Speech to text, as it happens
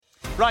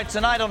Right,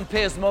 tonight on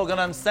Piers Morgan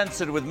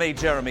Uncensored with me,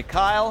 Jeremy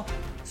Kyle.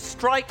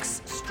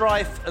 Strikes,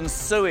 strife and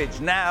sewage.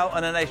 Now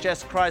an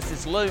NHS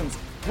crisis looms.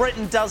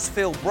 Britain does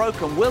feel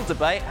broken. We'll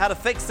debate how to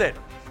fix it.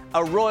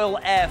 A royal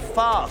air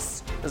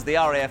farce as the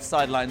RAF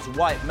sidelines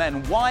white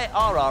men. Why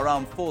are our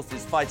armed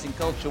forces fighting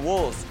culture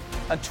wars?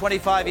 And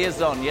 25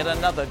 years on, yet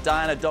another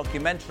Diana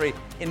documentary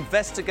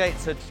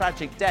investigates her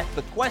tragic death.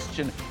 The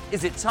question,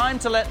 is it time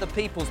to let the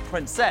people's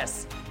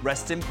princess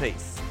rest in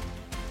peace?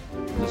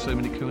 There's so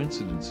many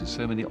coincidences,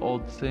 so many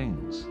odd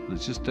things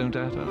that just don't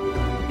add up.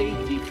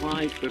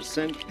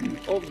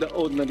 85% of the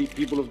ordinary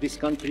people of this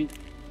country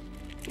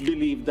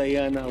believe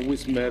Diana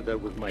was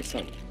murdered with my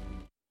son.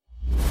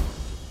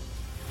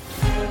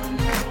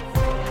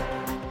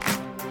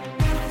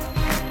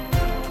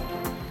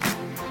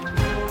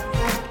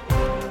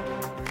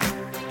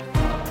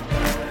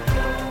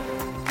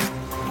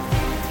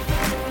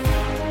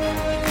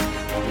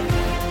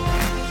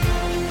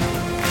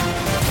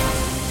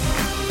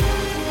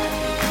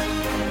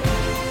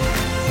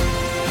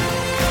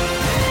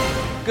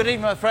 Good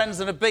evening, my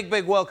friends, and a big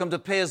welcome to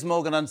Piers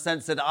Morgan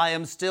Uncensored. I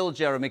am still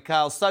Jeremy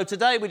Kyle. So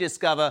today we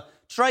discover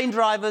train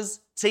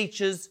drivers,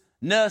 teachers,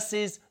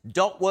 nurses,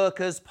 dock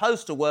workers,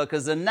 postal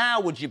workers, and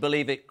now, would you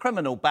believe it,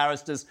 criminal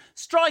barristers.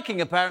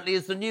 Striking, apparently,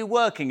 is the new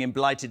working in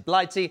Blighted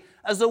Blighty,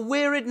 as a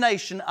wearied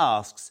nation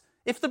asks,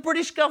 if the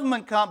British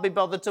government can't be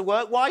bothered to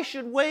work, why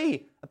should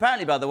we?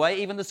 Apparently, by the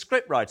way, even the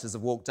scriptwriters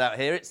have walked out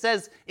here. It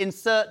says,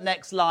 insert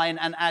next line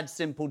and add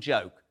simple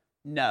joke.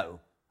 No.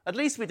 At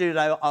least we do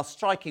know our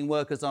striking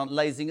workers aren't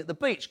lazing at the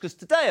beach, because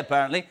today,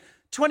 apparently,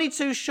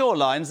 22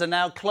 shorelines are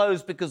now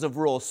closed because of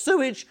raw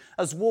sewage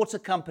as water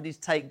companies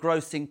take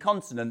gross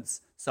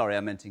incontinence. Sorry,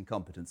 I meant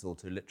incompetence all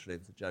too literally,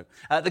 it was a joke.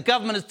 The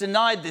government has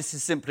denied this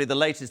is simply the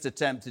latest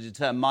attempt to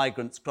deter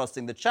migrants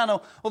crossing the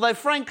channel, although,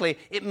 frankly,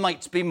 it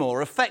might be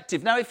more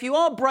effective. Now, if you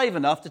are brave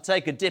enough to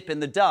take a dip in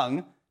the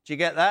dung, do you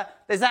get that?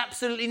 There's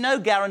absolutely no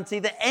guarantee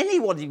that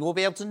anybody will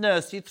be able to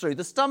nurse you through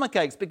the stomach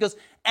aches, because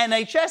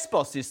NHS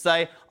bosses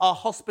say our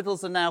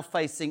hospitals are now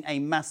facing a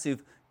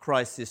massive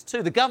crisis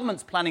too. The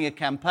government's planning a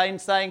campaign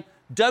saying,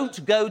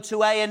 don't go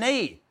to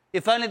A&E.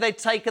 If only they'd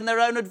taken their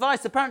own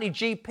advice. Apparently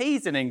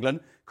GPs in England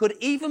could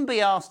even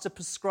be asked to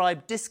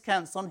prescribe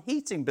discounts on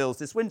heating bills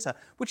this winter,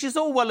 which is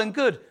all well and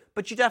good,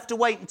 but you'd have to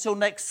wait until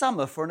next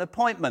summer for an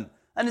appointment.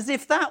 And as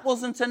if that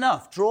wasn't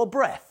enough, draw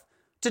breath.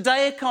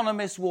 Today,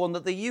 economists warn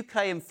that the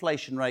UK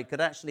inflation rate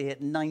could actually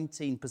hit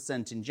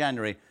 19% in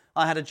January.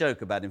 I had a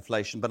joke about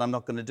inflation, but I'm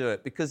not going to do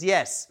it. Because,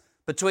 yes,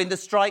 between the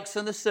strikes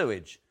and the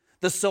sewage,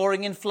 the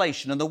soaring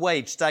inflation and the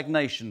wage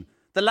stagnation,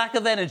 the lack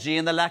of energy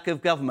and the lack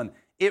of government,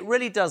 it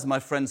really does, my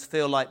friends,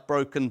 feel like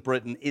broken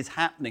Britain is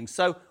happening.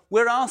 So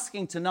we're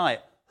asking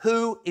tonight,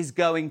 who is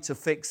going to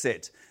fix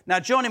it?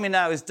 Now, joining me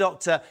now is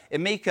Dr.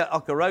 Emeka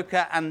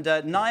Okoroka and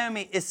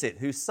Naomi Issett,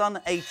 whose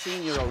son,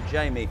 18-year-old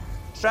Jamie,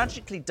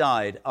 tragically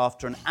died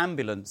after an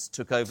ambulance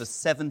took over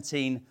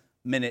 17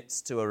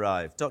 minutes to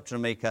arrive. Dr.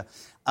 Emeka,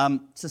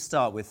 to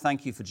start with,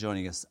 thank you for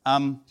joining us.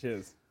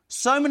 Cheers.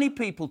 So many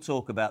people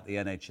talk about the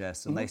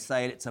NHS and they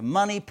say it's a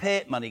money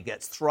pit, money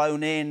gets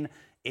thrown in,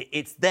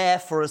 it's there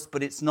for us,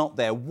 but it's not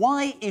there.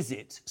 Why is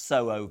it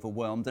so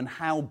overwhelmed and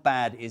how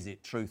bad is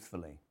it,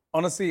 truthfully?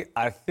 Honestly,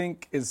 I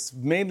think it's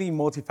mainly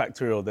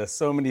multifactorial. There's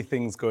so many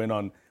things going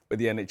on with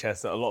the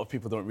NHS that a lot of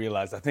people don't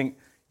realise. I think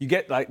you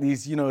get like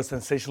these,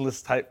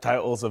 sensationalist type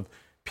titles of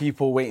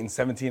people waiting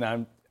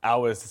 17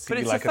 hours to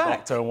see like a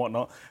doctor and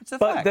whatnot.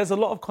 But there's a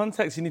lot of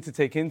context you need to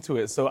take into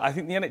it. So I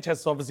think the NHS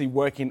is obviously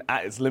working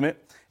at its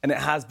limit, and it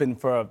has been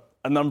for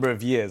a number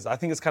of years. I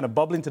think it's kind of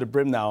bubbling to the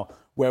brim now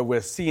where we're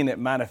seeing it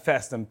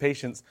manifest and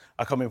patients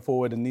are coming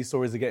forward and these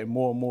stories are getting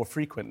more and more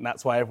frequent. And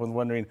that's why everyone's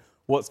wondering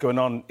what's going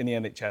on in the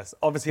NHS.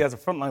 Obviously, as a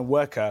frontline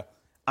worker,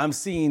 I'm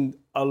seeing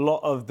a lot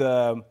of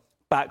the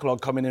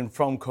backlog coming in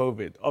from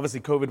COVID.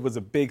 Obviously, COVID was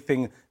a big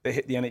thing that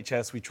hit the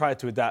NHS. We tried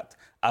to adapt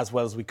as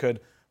well as we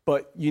could.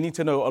 But you need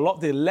to know a lot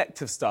of the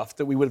elective stuff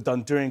that we would have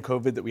done during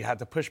COVID that we had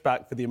to push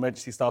back for the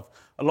emergency stuff,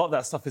 a lot of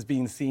that stuff is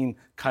being seen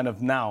kind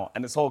of now.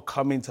 And it's all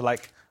coming to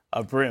like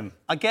a brim.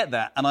 I get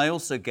that. And I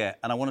also get,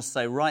 and I want to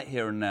say right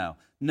here and now,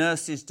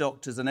 nurses,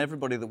 doctors and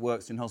everybody that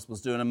works in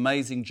hospitals do an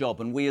amazing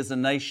job. And we as a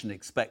nation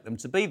expect them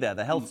to be there,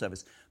 the health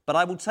service. But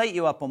I will take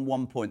you up on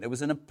one point. There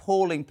was an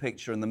appalling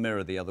picture in the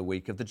Mirror the other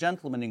week of the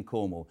gentleman in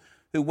Cornwall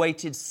who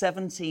waited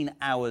 17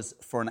 hours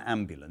for an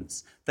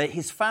ambulance.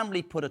 His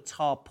family put a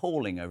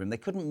tarpaulin over him. They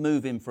couldn't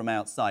move him from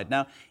outside.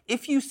 Now,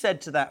 if you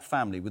said to that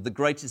family, with the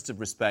greatest of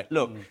respect,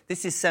 look,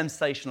 this is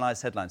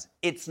sensationalised headlines.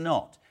 It's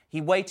not. He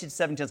waited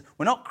 17 hours.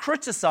 We're not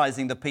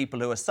criticising the people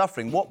who are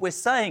suffering. What we're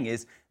saying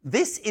is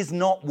this is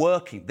not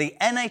working. The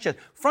NHS...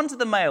 Front of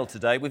the Mail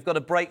today, we've got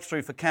a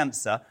breakthrough for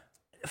cancer.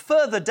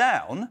 Further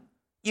down,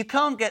 you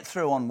can't get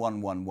through on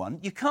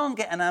 111. You can't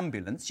get an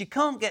ambulance. You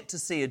can't get to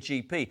see a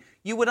GP.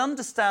 You would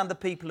understand the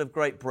people of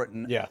Great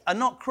Britain are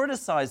not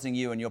criticising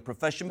you and your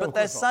profession, but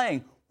they're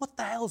saying, What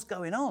the hell's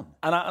going on?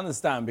 And I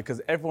understand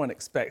because everyone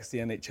expects the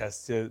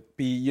NHS to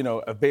be,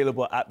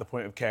 available at the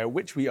point of care,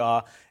 which we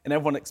are, and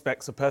everyone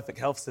expects a perfect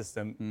health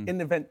system.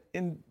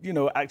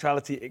 In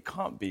actuality, it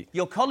can't be.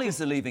 Your colleagues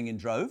are leaving in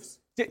droves.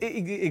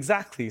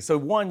 Exactly. So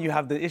one, you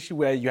have the issue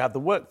where you have the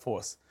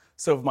workforce.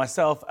 So for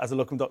myself, as a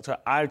locum doctor,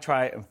 I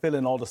try and fill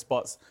in all the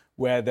spots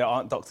where there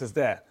aren't doctors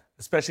there,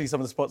 especially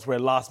some of the spots where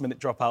last-minute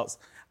dropouts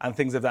and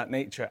things of that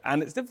nature.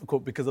 And it's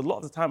difficult because a lot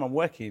of the time I'm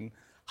working,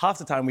 half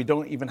the time we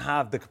don't even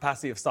have the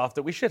capacity of staff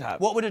that we should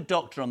have. What would a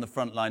doctor on the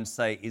front line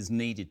say is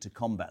needed to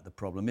combat the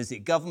problem? Is it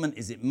government?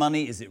 Is it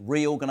money? Is it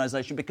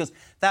reorganisation? Because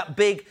that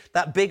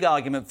big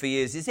argument for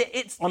years is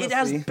it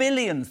has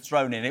billions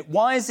thrown in it.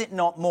 Why is it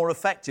not more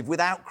effective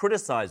without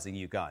criticising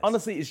you guys?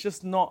 Honestly, it's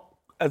just not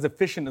as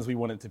efficient as we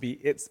want it to be.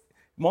 It's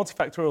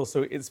multifactorial,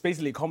 so it's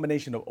basically a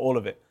combination of all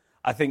of it.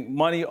 I think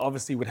money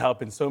obviously would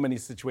help in so many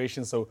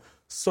situations, so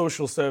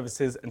social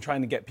services and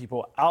trying to get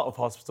people out of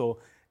hospital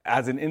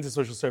as in into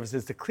social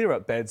services to clear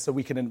up beds so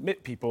we can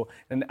admit people,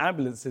 and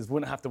ambulances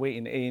wouldn't have to wait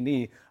in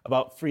A&E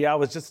about 3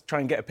 hours just to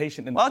try and get a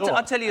patient in the door.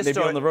 I'll tell you a story.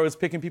 They'd be on the roads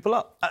picking people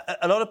up.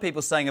 A lot of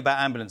people saying about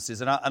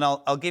ambulances, and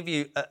I'll give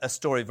you a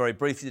story very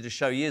briefly to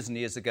show years and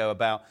years ago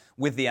about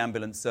with the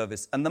ambulance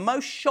service. And the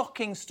most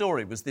shocking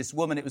story was this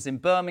woman. It was in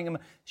Birmingham.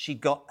 She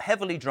got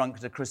heavily drunk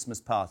at a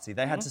Christmas party.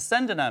 They had to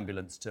send an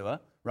ambulance to her,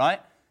 right?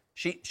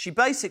 She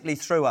basically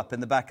threw up in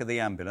the back of the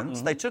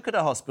ambulance. They took her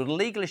to hospital.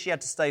 Legally, she had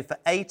to stay for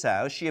 8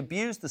 hours. She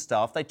abused the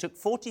staff. They took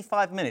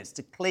 45 minutes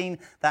to clean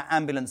that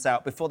ambulance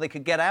out before they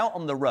could get out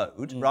on the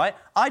road, right?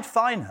 I'd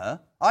fine her.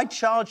 I'd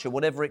charge her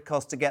whatever it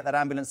cost to get that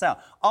ambulance out.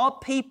 Are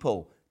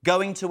people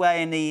going to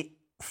A&E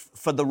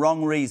for the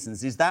wrong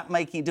reasons? Is that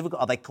making it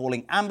difficult? Are they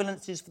calling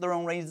ambulances for the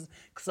wrong reasons?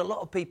 Because a lot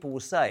of people will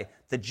say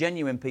the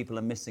genuine people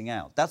are missing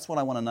out. That's what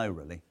I want to know,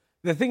 really.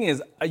 The thing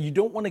is, you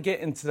don't want to get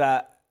into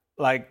that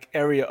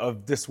area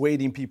of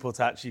dissuading people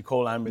to actually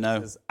call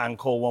ambulances and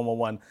call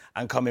 111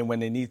 and come in when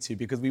they need to,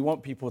 because we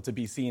want people to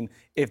be seen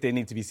if they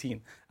need to be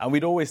seen. And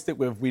we'd always stick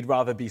with, we'd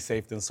rather be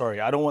safe than sorry.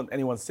 I don't want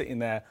anyone sitting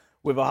there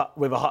with a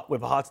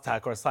heart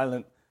attack or a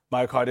silent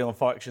myocardial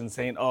infarction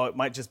saying, oh, it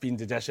might just be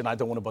indigestion, I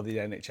don't want to bother the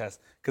NHS,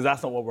 because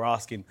that's not what we're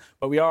asking.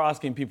 But we are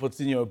asking people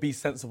to, be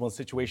sensible in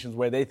situations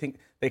where they think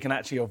they can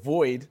actually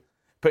avoid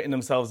putting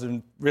themselves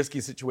in risky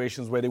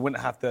situations where they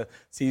wouldn't have to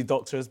see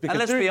doctors. And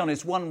let's be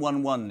honest,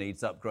 111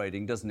 needs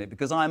upgrading, doesn't it?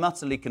 Because I'm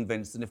utterly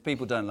convinced, and if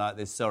people don't like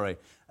this, sorry,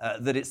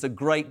 that it's a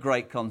great,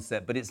 great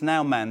concept, but it's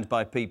now manned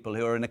by people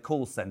who are in a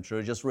call centre who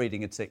are just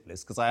reading a tick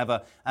list. Because I have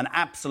an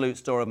absolute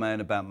story of my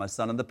own about my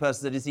son, and the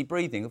person said, is he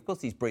breathing? Of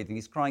course he's breathing.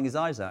 He's crying his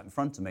eyes out in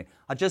front of me.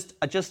 I just,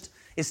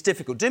 it's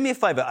difficult. Do me a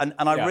favour, and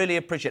I really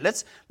appreciate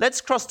it.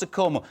 Let's cross to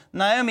Cornwall.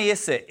 Naomi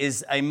Issett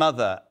is a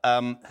mother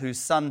whose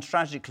son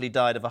tragically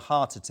died of a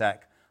heart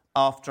attack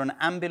after an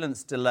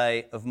ambulance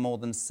delay of more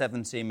than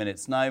 17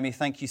 minutes. Naomi,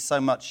 thank you so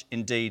much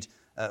indeed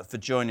for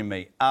joining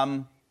me.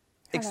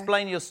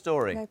 Explain your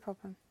story. No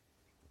problem.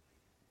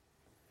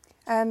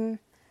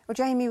 Well,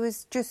 Jamie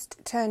was just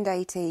turned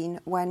 18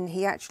 when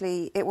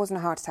it wasn't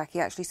a heart attack, he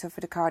actually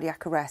suffered a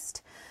cardiac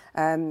arrest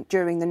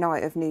during the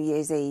night of New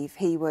Year's Eve.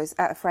 He was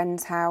at a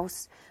friend's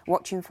house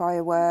watching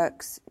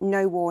fireworks,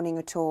 no warning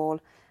at all,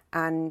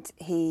 and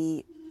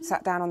he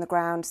sat down on the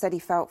ground, said he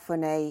felt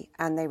funny,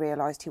 and they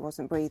realised he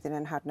wasn't breathing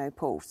and had no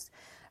pulse.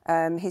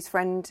 His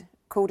friend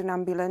called an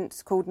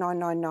ambulance, called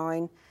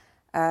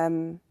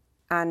 999,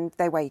 and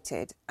they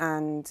waited.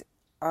 And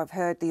I've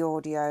heard the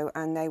audio,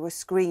 and they were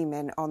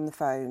screaming on the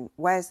phone,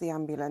 where's the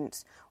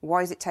ambulance?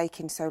 Why is it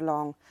taking so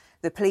long?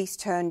 The police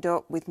turned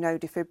up with no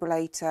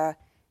defibrillator.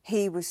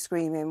 He was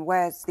screaming,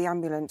 where's the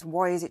ambulance?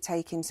 Why is it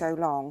taking so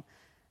long?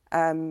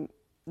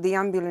 The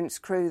ambulance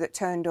crew that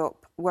turned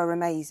up were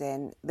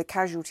amazing. The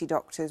casualty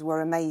doctors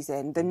were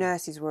amazing. The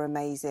nurses were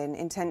amazing.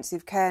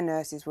 Intensive care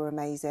nurses were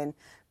amazing.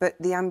 But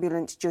the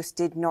ambulance just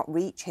did not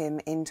reach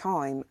him in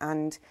time.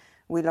 And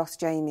we lost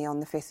Jamie on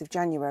the 5th of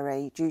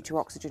January due to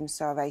oxygen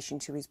starvation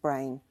to his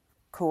brain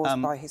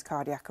caused by his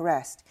cardiac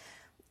arrest.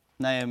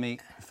 Naomi,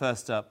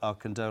 first up, our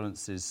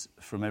condolences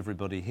from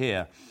everybody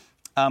here.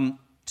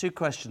 2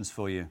 questions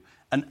for you.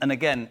 And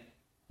again,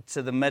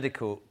 to the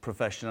medical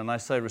profession, and I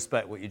so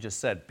respect what you just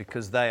said,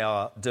 because they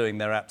are doing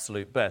their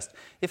absolute best.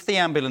 If the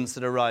ambulance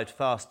had arrived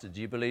faster,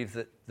 do you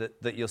believe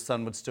that your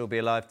son would still be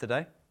alive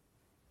today?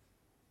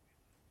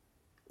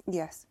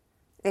 Yes.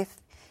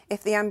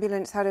 If the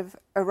ambulance had have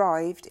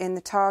arrived in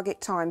the target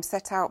time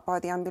set out by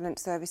the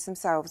ambulance service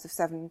themselves of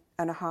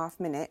 7.5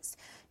 minutes,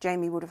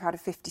 Jamie would have had a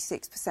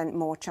 56%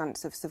 more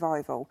chance of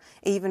survival.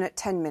 Even at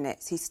 10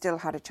 minutes, he still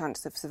had a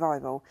chance of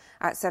survival.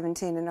 At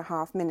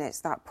 17.5 minutes,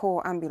 that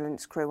poor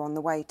ambulance crew on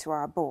the way to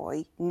our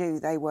boy knew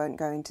they weren't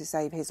going to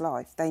save his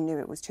life. They knew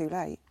it was too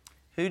late.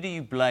 Who do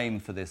you blame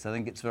for this? I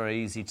think it's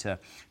very easy to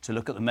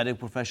look at the medical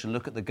profession,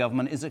 look at the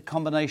government. Is it a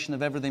combination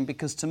of everything?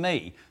 Because to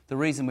me, the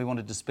reason we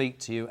wanted to speak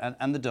to you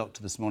and the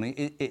doctor this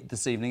morning,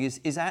 this evening,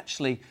 is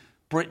actually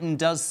Britain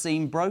does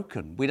seem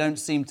broken. We don't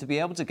seem to be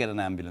able to get an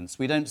ambulance.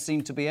 We don't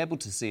seem to be able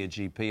to see a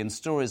GP, and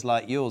stories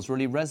like yours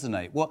really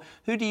resonate.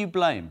 Who do you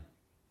blame?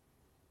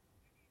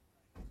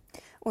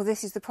 Well,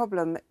 this is the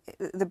problem.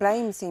 The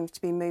blame seems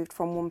to be moved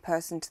from one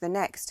person to the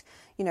next.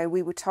 You know,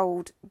 we were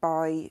told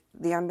by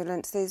the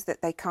ambulances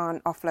that they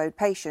can't offload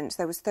patients.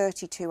 There was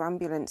 32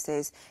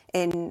 ambulances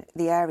in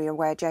the area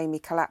where Jamie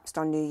collapsed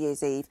on New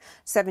Year's Eve.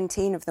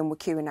 17 of them were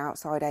queuing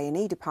outside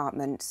A&E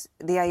departments.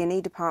 The A&E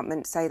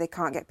departments say they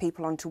can't get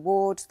people onto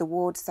wards. The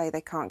wards say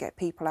they can't get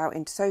people out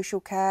into social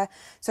care.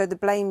 So the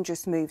blame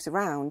just moves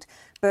around.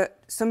 But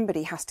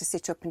somebody has to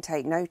sit up and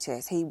take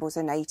notice. He was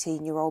an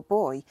 18-year-old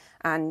boy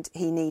and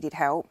he needed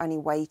help, and he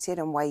waited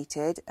and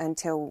waited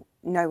until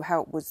no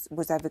help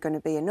was ever going to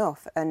be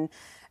enough. And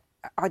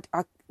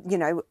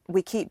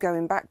we keep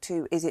going back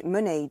to, is it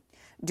money?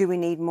 Do we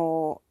need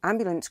more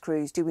ambulance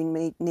crews? Do we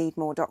need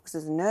more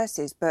doctors and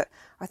nurses? But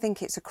I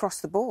think it's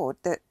across the board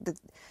that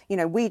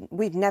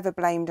we've never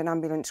blamed an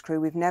ambulance crew.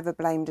 We've never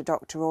blamed a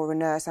doctor or a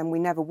nurse, and we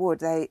never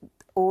would.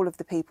 All of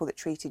the people that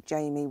treated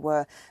Jamie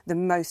were the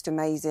most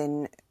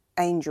amazing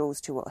angels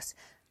to us,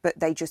 but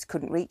they just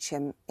couldn't reach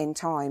him in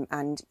time.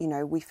 And,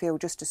 we feel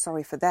just as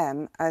sorry for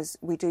them as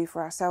we do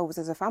for ourselves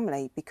as a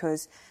family,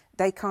 because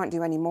they can't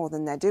do any more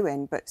than they're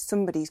doing, but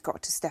somebody's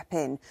got to step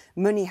in.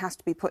 Money has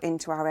to be put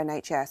into our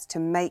NHS to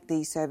make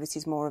these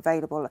services more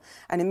available.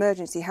 And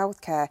emergency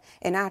healthcare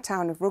in our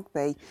town of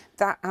Rugby,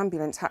 that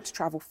ambulance had to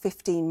travel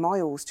 15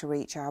 miles to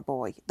reach our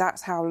boy.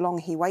 That's how long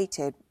he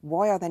waited.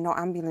 Why are there not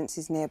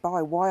ambulances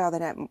nearby? Why are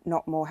there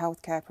not more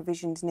healthcare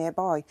provisions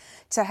nearby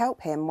to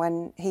help him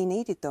when he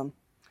needed them?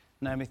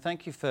 Naomi,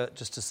 thank you for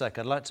just a sec.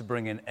 I'd like to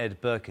bring in Ed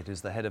Burkitt,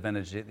 who's the head of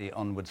energy at the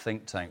Onward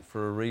think tank,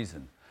 for a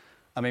reason.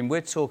 I mean,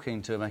 we're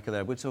talking to Emeka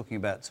there, we're talking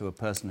about to a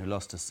person who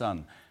lost a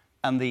son,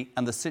 and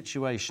the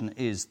situation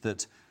is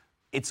that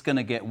it's going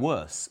to get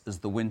worse as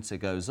the winter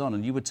goes on.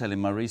 And you were telling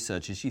my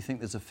researchers you think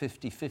there's a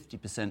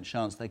 50%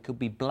 chance there could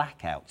be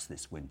blackouts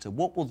this winter.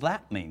 What will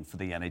that mean for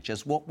the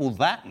NHS? What will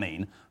that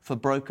mean for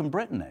broken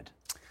Britain, Ed?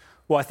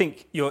 Well, I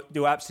think you're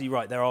absolutely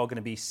right. There are going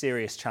to be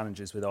serious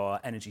challenges with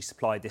our energy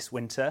supply this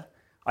winter.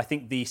 I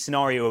think the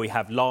scenario where we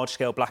have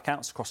large-scale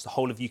blackouts across the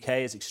whole of UK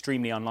is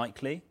extremely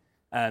unlikely.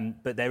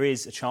 But there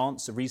is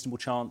a reasonable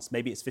chance,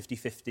 maybe it's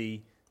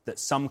 50-50, that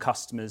some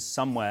customers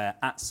somewhere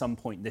at some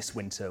point this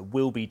winter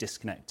will be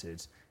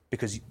disconnected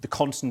because the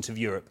continent of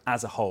Europe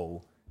as a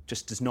whole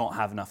just does not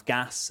have enough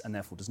gas and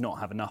therefore does not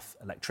have enough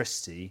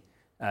electricity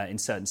in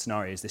certain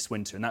scenarios this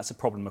winter. And that's a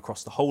problem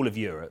across the whole of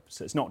Europe.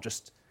 So it's not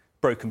just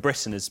broken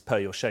Britain as per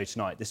your show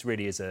tonight. This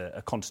really is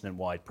a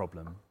continent-wide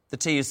problem. The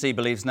TUC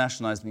believes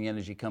nationalising the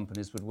energy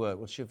companies would work.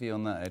 What's your view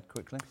on that, Ed,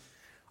 quickly?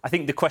 I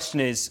think the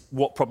question is,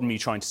 what problem are you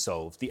trying to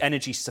solve? The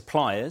energy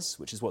suppliers,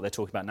 which is what they're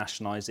talking about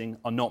nationalising,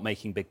 are not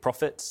making big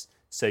profits.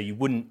 So you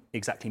wouldn't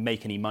exactly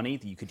make any money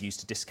that you could use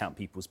to discount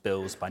people's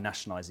bills by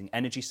nationalising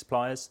energy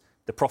suppliers.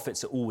 The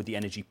profits are all with the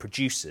energy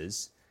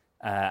producers,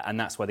 and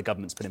that's why the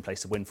government's put in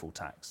place a windfall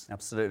tax.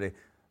 Absolutely.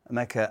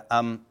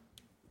 Emeka,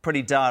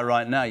 pretty dire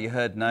right now. You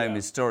heard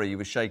Naomi's story. You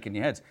were shaking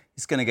your head.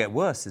 It's going to get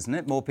worse, isn't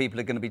it? More people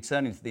are going to be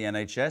turning to the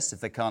NHS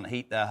if they can't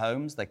heat their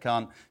homes, they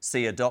can't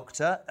see a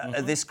doctor.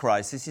 This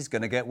crisis is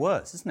going to get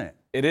worse, isn't it?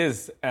 It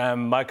is.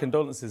 My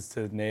condolences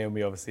to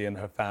Naomi, obviously, and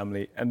her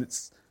family. And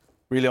it's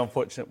really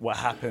unfortunate what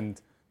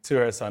happened to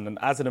her son. And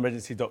as an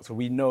emergency doctor,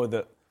 we know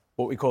that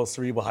what we call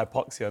cerebral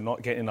hypoxia,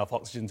 not getting enough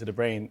oxygen to the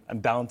brain,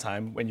 and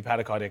downtime when you've had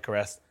a cardiac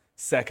arrest,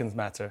 seconds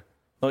matter,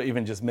 not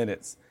even just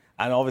minutes.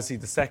 And obviously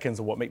the seconds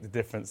are what make the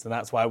difference. And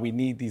that's why we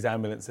need these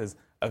ambulances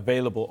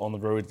available on the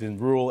roads in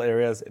rural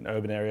areas, in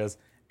urban areas,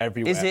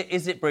 everywhere.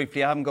 Is it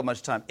briefly, I haven't got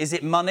much time, is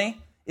it money?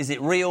 Is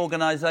it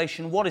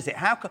reorganisation? What is it?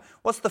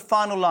 What's the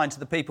final line to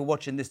the people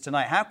watching this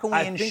tonight? How can we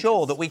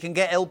ensure that we can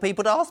get ill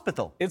people to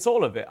hospital? It's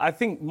all of it. I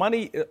think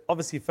money,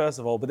 obviously, first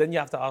of all, but then you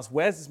have to ask,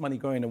 where's this money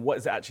going and what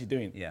is it actually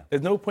doing? Yeah.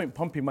 There's no point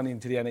pumping money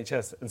into the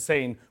NHS and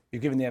saying,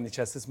 you're giving the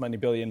NHS this many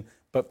billion,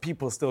 but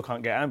people still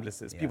can't get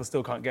ambulances. Yeah. People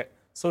still can't get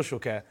social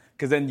care,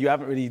 because then you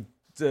haven't really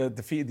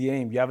defeated the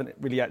aim. You haven't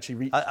really actually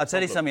reached... I'll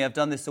tell you something, I've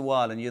done this a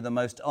while, and you're the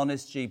most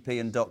honest GP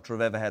and doctor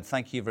I've ever had.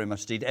 Thank you very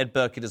much indeed. Ed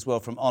Burkitt as well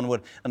from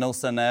Onward, and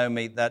also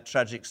Naomi, that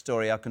tragic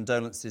story. Our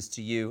condolences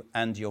to you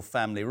and your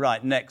family.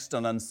 Right, next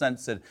on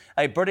Uncensored,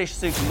 a British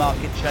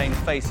supermarket chain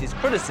faces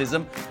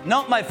criticism,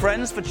 not, my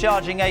friends, for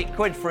charging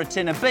 £8 for a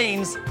tin of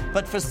beans,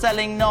 but for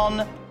selling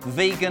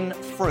non-vegan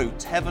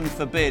fruit. Heaven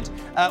forbid.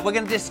 We're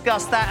going to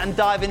discuss that and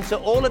dive into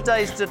all of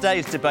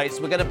today's debates.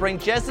 We're going to bring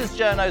Jez's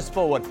journos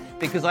forward,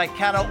 because I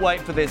cannot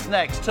wait for this.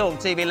 Next, Talk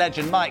TV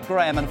legend Mike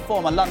Graham and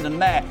former London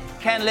Mayor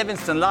Ken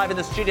Livingstone live in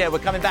the studio. We're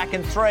coming back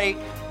in 3.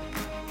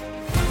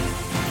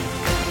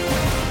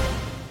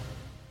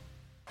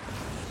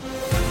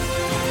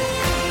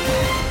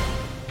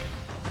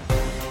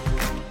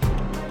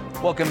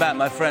 Welcome back,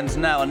 my friends.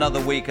 Now,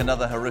 another week,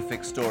 another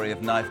horrific story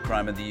of knife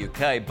crime in the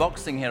UK.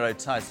 Boxing hero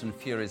Tyson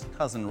Fury's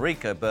cousin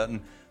Rico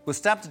Burton was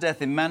stabbed to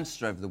death in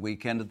Manchester over the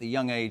weekend at the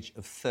young age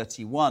of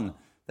 31.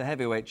 The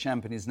heavyweight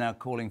champion is now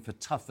calling for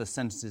tougher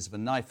sentences for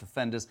knife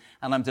offenders,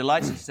 and I'm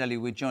delighted to tell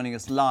you we're joining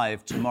us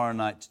live tomorrow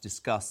night to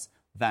discuss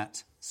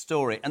that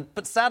story.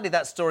 But sadly,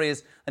 that story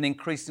is an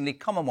increasingly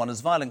common one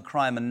as violent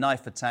crime and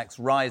knife attacks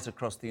rise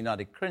across the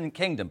United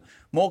Kingdom.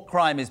 More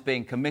crime is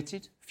being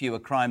committed, fewer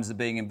crimes are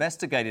being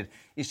investigated.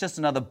 It's just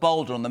another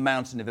boulder on the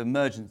mountain of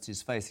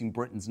emergencies facing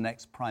Britain's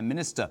next Prime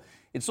Minister.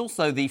 It's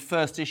also the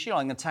first issue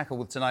I'm going to tackle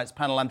with tonight's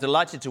panel. I'm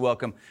delighted to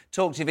welcome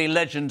Talk TV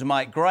legend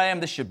Mike Graham.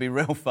 This should be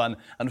real fun.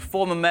 And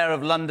former Mayor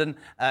of London,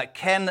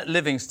 Ken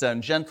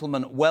Livingstone.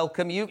 Gentlemen,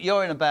 welcome.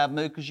 You're in a bad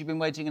mood because you've been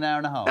waiting an hour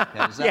and a half,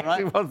 Ken. Is that yes,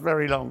 right? It was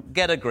very long.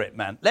 Get a grip,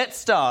 man. Let's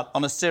start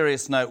on a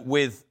serious note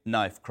with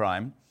knife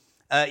crime.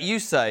 You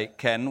say,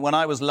 Ken, when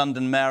I was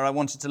London Mayor, I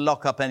wanted to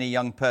lock up any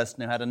young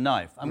person who had a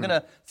knife. I'm going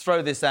to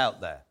throw this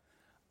out there.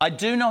 I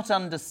do not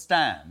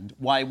understand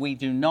why we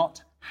do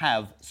not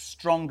have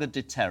stronger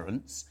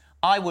deterrents.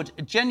 I would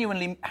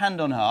genuinely, hand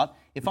on heart,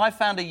 if I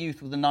found a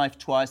youth with a knife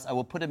twice, I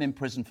will put him in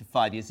prison for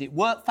 5 years. It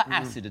worked for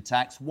acid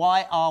attacks.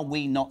 Why are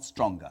we not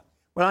stronger?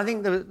 Well, I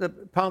think the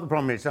part of the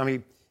problem is, I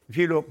mean, if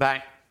you look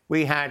back,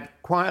 we had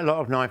quite a lot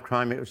of knife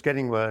crime. It was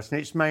getting worse,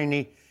 and it's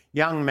mainly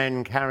young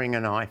men carrying a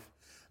knife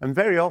and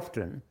very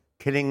often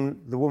killing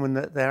the woman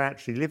that they're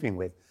actually living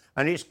with.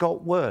 And it's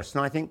got worse.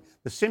 And I think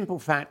the simple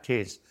fact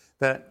is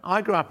that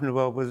I grew up in a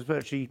world where there's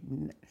virtually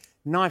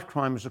knife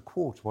crime was a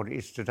quarter of what it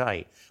is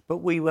today. But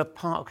we were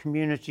part of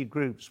community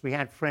groups. We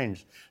had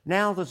friends.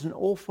 Now there's an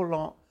awful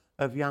lot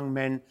of young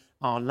men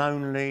are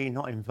lonely,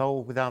 not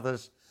involved with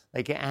others.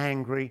 They get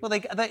angry. Well,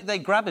 they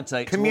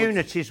gravitate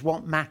Community is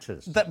what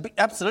matters.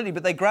 Absolutely,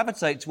 but they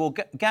gravitate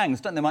toward gangs,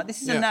 don't they, Mike?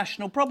 This is a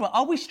national problem.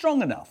 Are we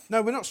strong enough?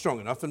 No, we're not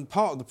strong enough, and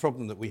part of the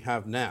problem that we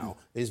have now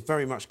is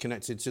very much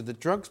connected to the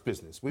drugs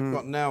business. We've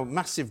got now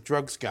massive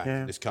drugs gangs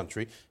in this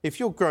country. If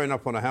you're growing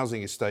up on a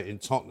housing estate in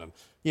Tottenham,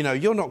 you know,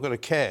 you're not going to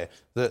care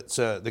that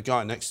the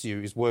guy next to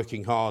you is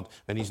working hard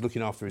and he's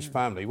looking after his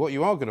family. What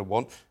you are going to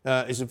want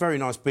is a very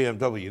nice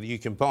BMW that you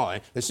can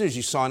buy as soon as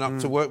you sign up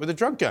to work with the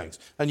drug gangs.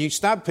 And you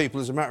stab people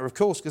as a matter of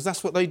course because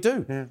that's what they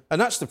do. Yeah. And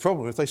that's the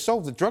problem. If they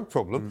solve the drug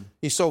problem,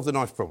 you solve the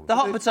knife problem. The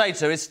hot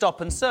potato is stop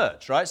and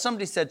search, right?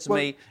 Somebody said to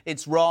me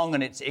it's wrong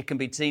and it can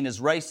be seen as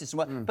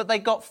racist, but they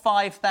got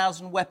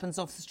 5,000 weapons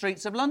off the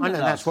streets of London I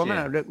know, that's what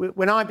I know. Look,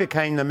 when I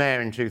became the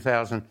mayor in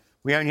 2000,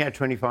 we only had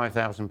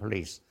 25,000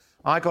 police.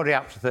 I got it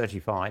up to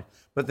 35,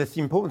 but the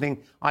important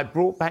thing, I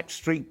brought back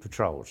street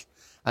patrols,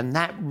 and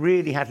that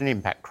really had an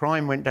impact.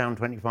 Crime went down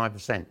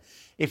 25%.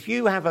 If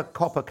you have a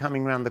copper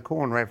coming around the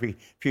corner every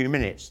few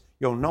minutes,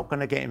 you're not going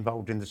to get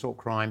involved in the sort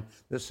of crime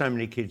that so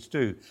many kids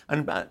do.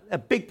 And a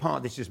big part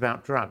of this is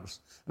about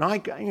drugs.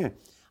 And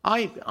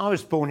I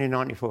was born in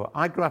 94.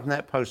 I grew up in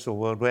that postal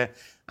world where,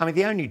 I mean,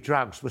 the only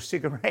drugs were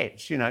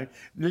cigarettes, you know.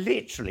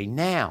 Literally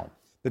now,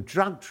 the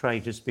drug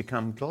trade has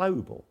become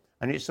global.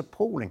 And it's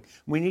appalling.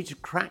 We need to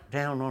crack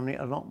down on it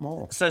a lot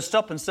more. So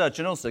stop and search,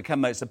 and also Ken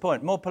makes a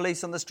point, more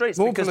police on the streets,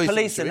 because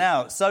police are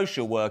now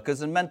social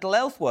workers and mental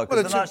health workers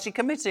and actually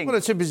committing. Well,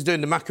 they're too busy doing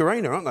the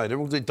Macarena, aren't they? They're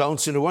all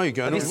dancing away,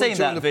 going... Have you seen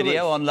that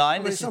video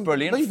online? This is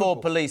brilliant. 4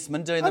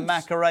 policemen doing the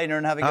Macarena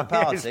and having a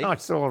party. Yes, I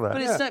saw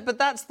that. But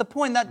that's the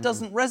point. That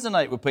doesn't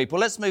resonate with people.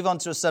 Let's move on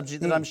to a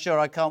subject that I'm sure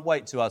I can't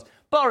wait to ask.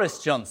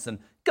 Boris Johnson.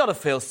 Got to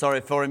feel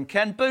sorry for him,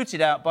 Ken. Booted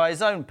out by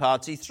his own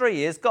party, 3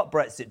 years, got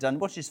Brexit done.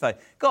 Watch his face.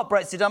 Got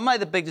Brexit done, made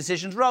the big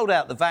decisions, rolled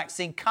out the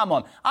vaccine. Come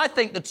on. I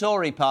think the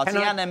Tory party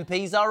and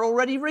MPs are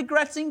already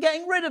regretting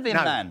getting rid of him,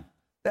 man.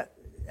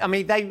 I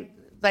mean,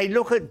 they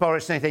look at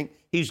Boris and they think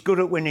he's good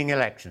at winning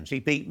elections. He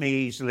beat me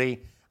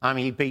easily. I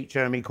mean, he beat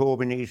Jeremy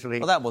Corbyn easily.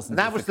 Well, that wasn't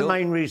That was the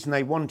main reason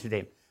they wanted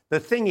him. The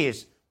thing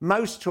is,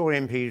 most Tory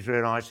MPs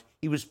realise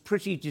he was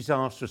pretty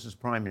disastrous as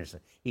Prime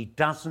Minister. He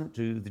doesn't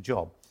do the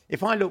job.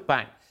 If I look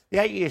back, the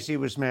 8 years he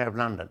was Mayor of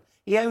London,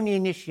 he only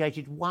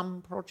initiated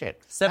one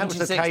project.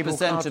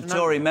 76% of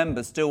Tory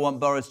members still want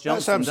Boris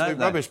Johnson, That's absolute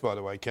rubbish, by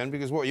the way, Ken,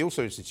 because what he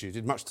also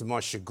instituted, much to my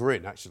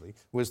chagrin, actually,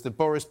 was the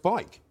Boris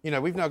bike. You know,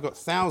 we've now got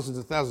thousands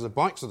and thousands of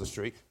bikes on the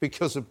street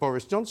because of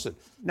Boris Johnson.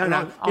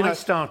 I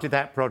started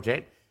that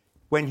project.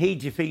 When he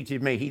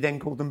defeated me, he then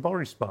called them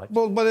Boris bikes.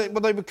 Well,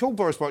 they were called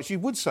Boris bikes. You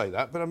would say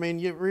that, but I mean,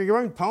 your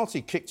own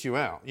party kicked you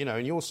out, you know,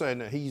 and you're saying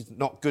that he's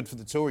not good for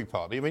the Tory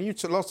party. I mean,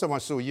 last time I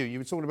saw you, you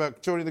were talking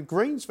about joining the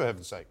Greens, for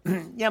heaven's sake.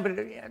 Yeah, but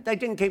they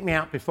didn't kick me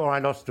out before I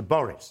lost to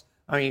Boris.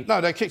 I mean,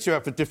 no, they kicked you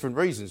out for different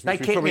reasons. They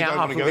kicked me out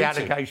after the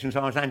allegations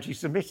I was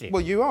anti-Semitic.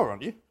 Well, you are,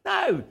 aren't you?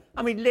 No.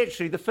 I mean,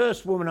 literally, the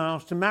first woman I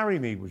asked to marry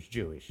me was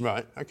Jewish.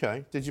 Right,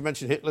 OK. Did you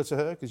mention Hitler to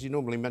her? Because you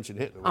normally mention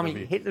Hitler. I mean,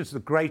 Hitler's the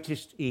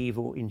greatest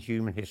evil in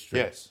human history.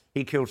 Yes.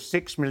 He killed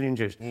 6 million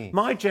Jews.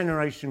 My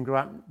generation grew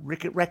up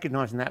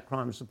recognising that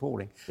crime and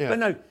supporting. Yeah. But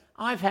no,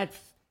 I've had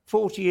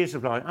 40 years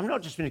of life. I'm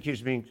not just been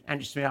accused of being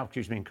anti-Semitic, I've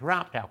accused of being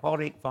corrupt,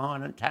 alcoholic,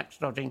 violent, tax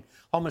dodging,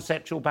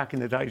 homosexual back in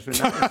the days when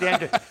that was the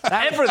end of,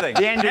 everything.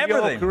 The end of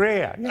your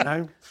career, you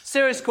know.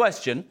 Serious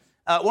question.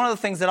 One of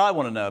the things that I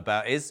want to know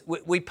about is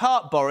we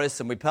part Boris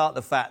and we part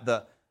the fact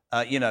that,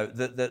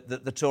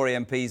 the Tory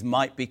MPs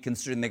might be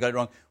considering they got it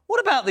wrong.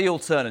 What about the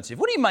alternative?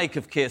 What do you make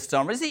of Keir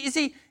Starmer?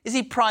 Is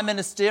he prime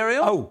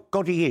ministerial? Oh,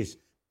 God, he is.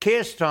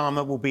 Keir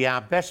Starmer will be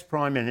our best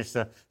Prime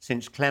Minister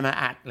since Clement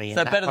Attlee.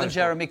 So better than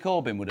Jeremy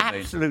Corbyn would have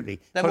been? Absolutely.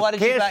 Then why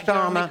did you back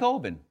Jeremy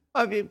Corbyn?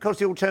 Because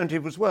the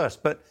alternative was worse.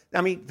 But,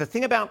 I mean, the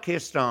thing about Keir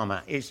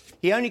Starmer is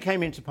he only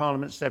came into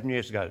Parliament 7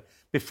 years ago.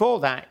 Before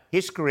that,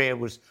 his career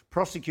was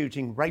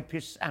prosecuting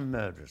rapists and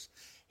murderers.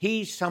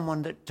 He's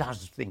someone that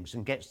does things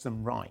and gets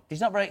them right.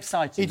 He's not very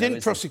exciting. He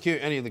didn't prosecute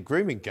any of the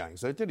grooming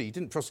gangs, though, did he? He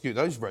didn't prosecute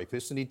those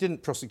rapists, and he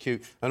didn't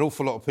prosecute an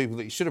awful lot of people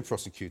that he should have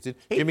prosecuted.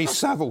 Jimmy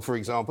Savile, for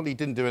example, he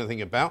didn't do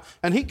anything about.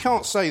 And he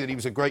can't say that he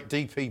was a great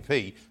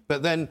DPP,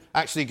 but then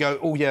actually go,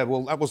 oh, yeah,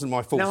 well, that wasn't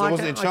my fault, so I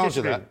wasn't in charge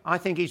of that. I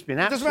think he's been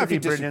absolutely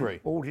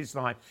brilliant all his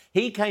life.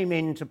 He came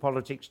into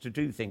politics to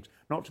do things,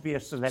 not to be a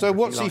celebrity. So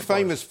what's he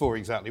famous for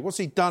exactly? What's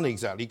he done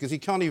exactly? Because he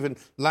can't even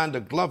land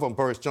a glove on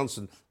Boris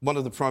Johnson, one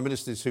of the Prime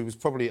Ministers who was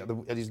probably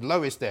at his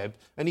lowest ebb,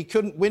 and he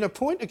couldn't win a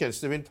point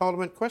against him in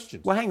Parliament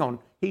questions. Well, hang on.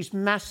 He's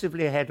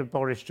massively ahead of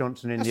Boris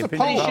Johnson in That's the the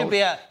opinion point.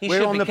 polls.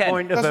 We're on the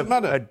point of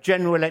a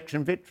general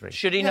election victory.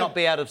 Should he not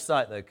be out of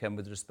sight, though, Ken,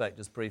 with respect,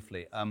 just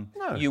briefly?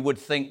 No. You would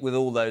think with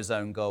all those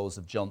own goals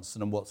of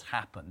Johnson and what's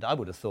happened, I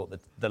would have thought that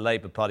the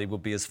Labour Party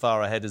would be as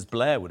far ahead as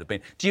Blair would have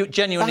been. Do you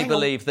genuinely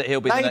believe that he'll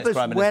be the next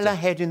Prime Minister? Labour's well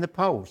ahead in the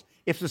polls.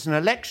 If there's an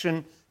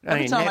election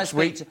next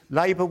week,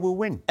 Labour will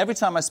win. Every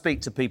time I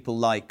speak to people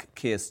like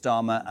Keir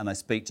Starmer and I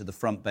speak to the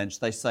front bench,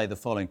 they say the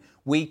following: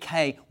 we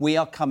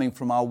are coming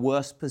from our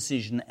worst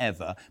position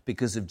ever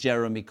because of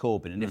Jeremy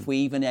Corbyn. And if we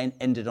even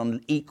ended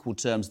on equal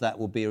terms, that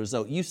will be a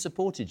result. You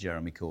supported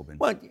Jeremy Corbyn.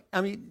 Well,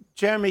 I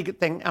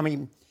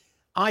mean,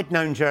 I'd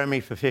known Jeremy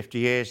for 50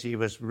 years. He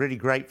was a really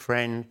great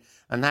friend,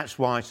 and that's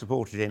why I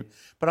supported him.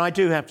 But I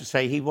do have to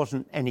say he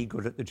wasn't any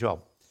good at the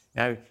job.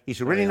 You know,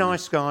 he's a really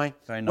nice guy.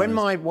 When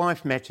my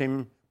wife met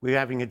him, we were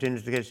having a dinner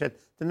together, she said,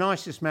 the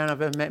nicest man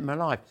I've ever met in my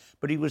life.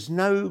 But he was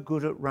no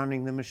good at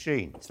running the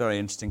machine. It's a very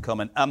interesting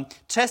comment.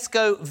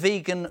 Tesco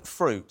vegan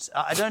fruit.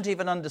 I don't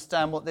even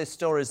understand what this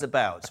story is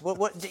about.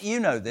 What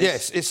you know this?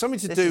 Yes, it's something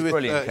to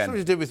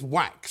do with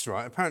wax,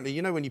 right? Apparently,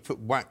 you know when you put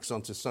wax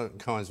onto certain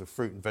kinds of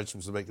fruit and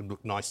vegetables to make them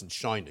look nice and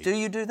shiny. Do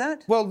you do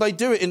that? Well, they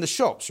do it in the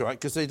shops, right?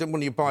 Because they don't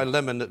want you to buy a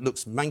lemon that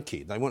looks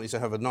manky. They want you to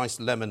have a nice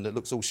lemon that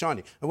looks all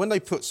shiny. And when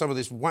they put some of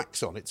this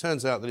wax on, it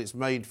turns out that it's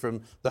made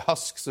from the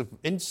husks of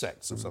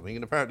insects or something.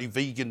 And apparently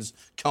vegans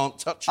can't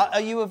touch it. Are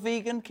you a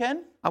vegan,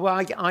 Ken?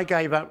 Well, I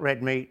gave up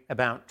red meat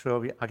about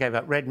 12 years. I gave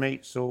up red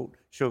meat, salt,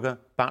 sugar,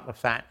 butter,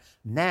 fat.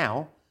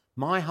 Now,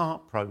 my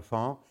heart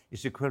profile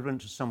is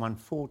equivalent to someone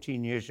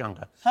 14 years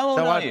younger. How old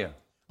are you?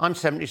 I'm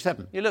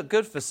 77. You look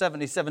good for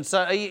 77.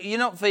 So you're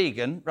not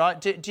vegan,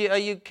 right? Are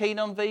you keen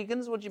on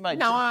vegans? What do you make?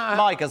 No,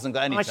 Mike hasn't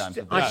got any time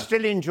for that. I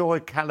still enjoy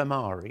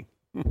calamari.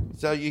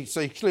 So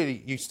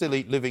clearly you still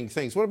eat living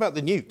things. What about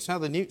the newts? How are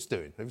the newts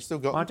doing? Have you still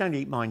got them? I don't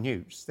eat my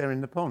newts. They're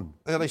in the pond.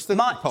 Are they still in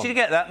the pond? Did you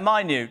get that?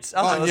 My newts.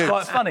 I thought it was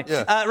quite funny.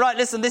 Yeah. Right,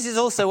 listen, this is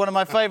also one of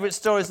my favourite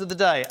stories of the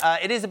day.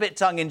 It is a bit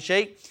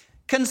tongue-in-cheek.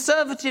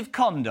 Conservative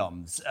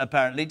condoms,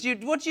 apparently.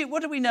 What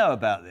do we know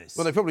about this?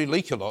 Well, they probably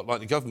leak a lot, like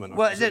the government,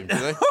 I presume, do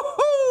they?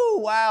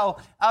 Wow.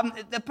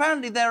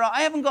 Apparently there are...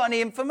 I haven't got any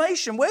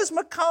information. Where's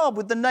Macabre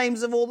with the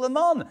names of all them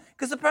on?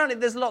 Because apparently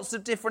there's lots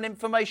of different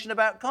information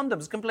about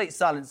condoms. Complete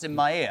silence in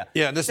my ear.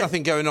 Yeah, there's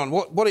nothing going on.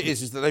 What it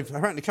is that they've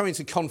apparently come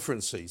into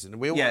conference season,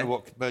 and we all know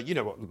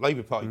what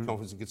Labour Party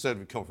conference and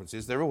Conservative conference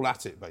is. They're all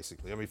at it,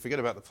 basically. I mean, forget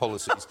about the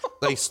policies.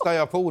 They stay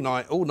up all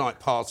night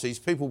parties.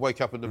 People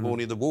wake up in the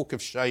morning, the walk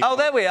of shame. Oh,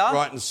 there we are.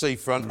 Right in the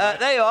seafront.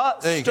 There you are.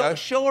 There you go.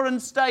 Sure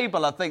and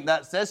stable, I think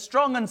that says.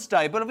 Strong and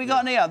stable. Have we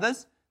got any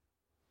others?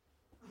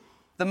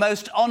 The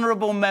most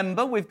honourable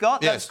member we've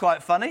got. Yes. That's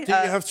quite funny. Do you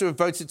have to have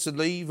voted to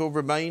leave or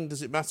remain?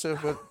 Does it matter?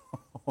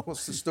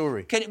 What's the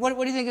story? What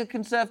do you think of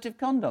Conservative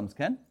condoms,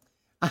 Ken?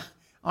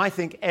 I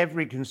think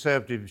every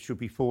Conservative should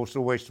be forced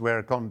always to wear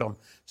a condom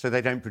so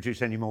they don't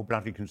produce any more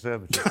bloody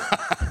Conservatives.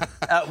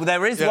 Well,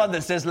 there is one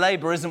that says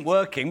Labour isn't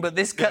working, but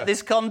this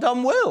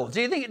condom will.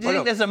 Do you think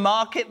there's a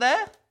market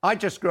there? I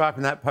just grew up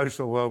in that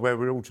postal world where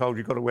we're all told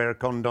you've got to wear a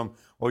condom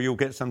or you'll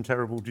get some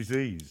terrible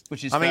disease.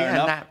 Which is fair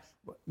enough.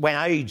 When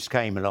AIDS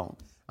came along,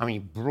 I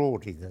mean,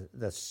 broadly,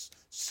 the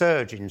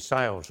surge in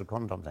sales of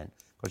condoms then,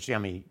 because, I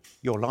mean,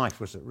 your life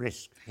was at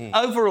risk.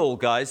 Overall,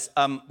 guys,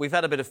 we've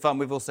had a bit of fun.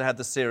 We've also had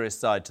the serious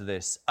side to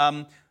this.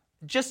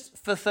 Just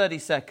for 30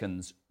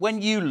 seconds,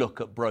 when you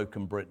look at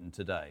broken Britain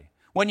today,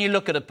 when you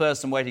look at a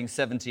person waiting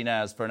 17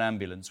 hours for an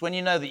ambulance, when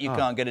you know that you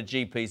can't get a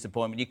GP's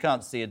appointment, you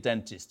can't see a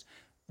dentist,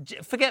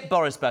 forget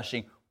Boris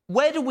bashing.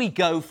 Where do we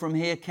go from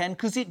here, Ken?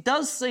 Because it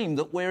does seem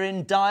that we're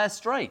in dire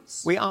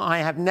straits. I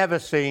have never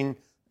seen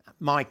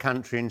my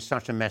country in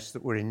such a mess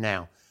that we're in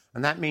now.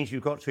 And that means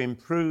you've got to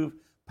improve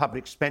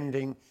public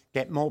spending,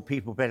 get more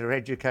people better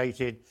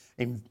educated,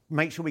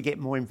 make sure we get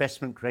more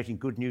investment, creating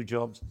good new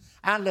jobs.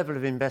 Our level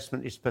of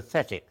investment is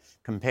pathetic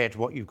compared to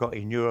what you've got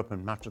in Europe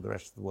and much of the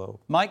rest of the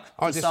world. Mike,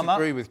 I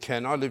disagree with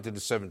Ken. I lived in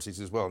the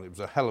 70s as well, and it was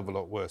a hell of a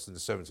lot worse in the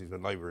 70s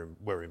when Labour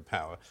were in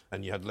power,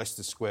 and you had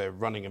Leicester Square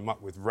running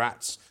amok with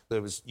rats.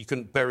 You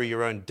couldn't bury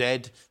your own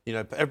dead. You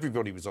know,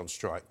 everybody was on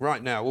strike.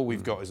 Right now, all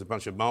we've got is a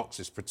bunch of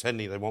Marxists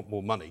pretending they want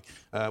more money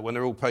when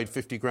they're all paid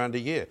 50 grand a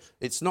year.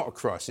 It's not a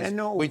crisis. They're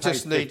not all we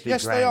just paid need. 50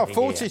 Yes, grand they are. a year.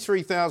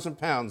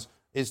 £43,000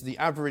 is the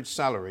average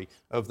salary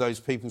of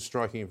those people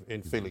striking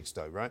in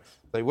Felixstowe, right?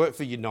 They work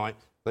for Unite.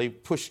 They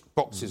push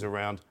boxes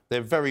around.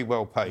 They're very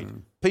well paid.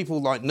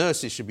 People like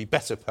nurses should be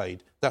better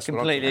paid. That's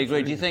completely what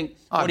agree. Do you think?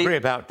 I agree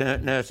about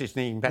nurses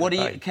needing better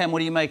pay. Ken, what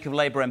do you make of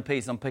Labour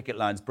MPs on picket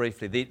lines?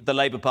 Briefly, the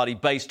Labour Party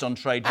based on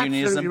trade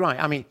unionism. Absolutely right.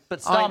 I mean,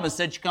 but Starmer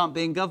said you can't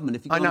be in government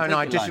if you go on a picket I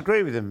line.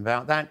 disagree with them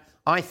about that.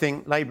 I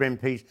think Labour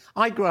MPs...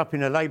 I grew up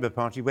in a Labour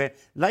Party where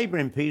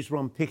Labour MPs were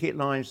on picket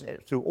lines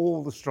through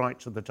all the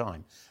strikes of the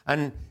time.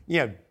 And,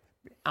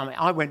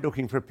 I went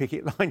looking for a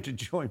picket line to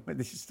join when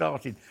this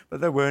started, but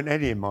there weren't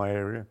any in my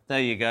area. There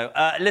you go.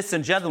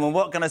 Listen, gentlemen,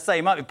 what can I say?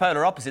 You might be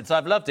polar opposites.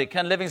 I've loved it.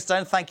 Ken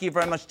Livingstone, thank you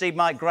very much. Steve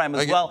Mike Graham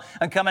as well.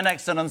 And coming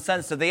next on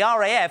Uncensored, the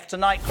RAF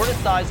tonight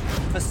criticised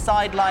for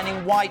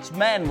sidelining white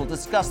men. We'll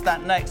discuss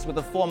that next with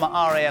a former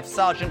RAF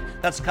sergeant.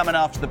 That's coming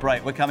after the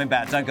break. We're coming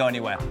back. Don't go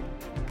anywhere.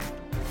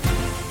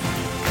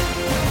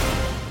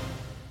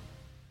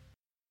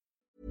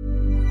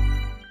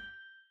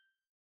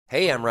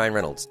 Hey, I'm Ryan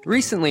Reynolds.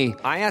 Recently,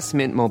 I asked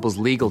Mint Mobile's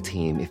legal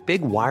team if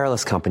big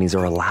wireless companies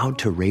are allowed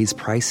to raise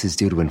prices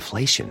due to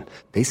inflation.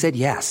 They said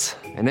yes.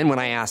 And then when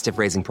I asked if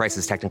raising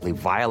prices technically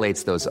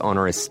violates those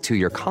onerous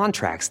two-year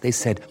contracts, they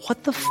said,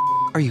 "What the f***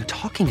 are you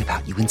talking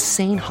about, you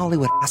insane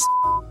Hollywood ass?"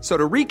 So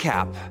to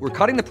recap, we're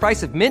cutting the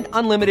price of Mint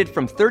Unlimited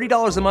from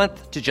 $30 a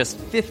month to just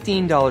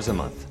 $15 a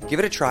month. Give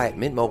it a try at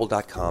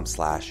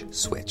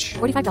mintmobile.com/switch.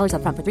 $45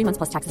 up front for 3 months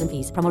plus taxes and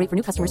fees. Promo rate for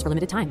new customers for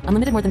limited time.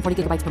 Unlimited more than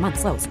 40 gigabytes per month.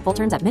 Slows full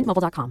terms at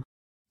mintmobile.com.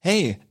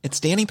 Hey,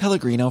 it's Danny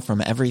Pellegrino from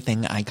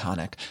Everything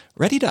Iconic.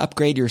 Ready to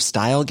upgrade your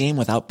style game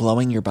without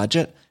blowing your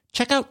budget?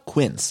 Check out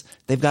Quince.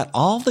 They've got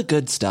all the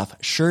good stuff,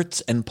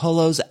 shirts and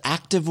polos,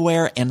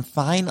 activewear, and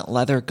fine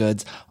leather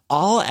goods,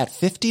 all at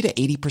 50 to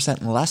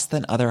 80% less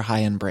than other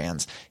high-end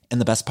brands. And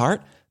the best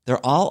part?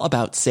 They're all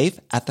about safe,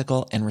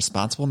 ethical, and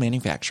responsible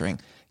manufacturing.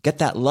 Get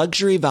that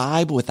luxury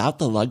vibe without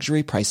the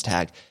luxury price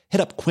tag.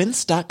 Hit up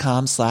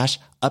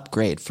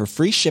quince.com/upgrade for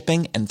free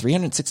shipping and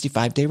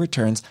 365-day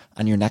returns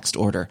on your next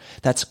order.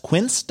 That's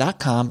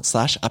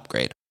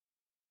quince.com/upgrade.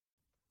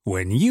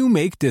 When you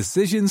make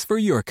decisions for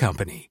your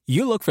company,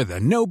 you look for the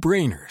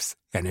no-brainers.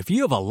 And if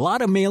you have a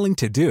lot of mailing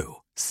to do,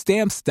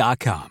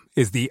 Stamps.com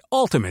is the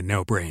ultimate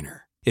no-brainer.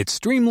 It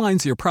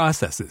streamlines your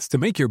processes to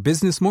make your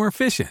business more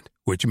efficient,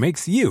 which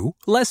makes you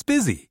less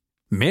busy.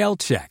 Mail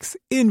checks,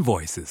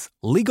 invoices,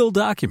 legal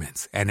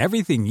documents, and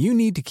everything you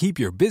need to keep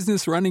your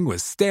business running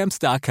with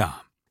Stamps.com.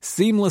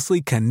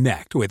 Seamlessly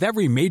connect with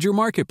every major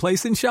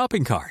marketplace and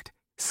shopping cart.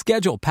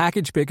 Schedule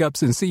package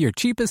pickups and see your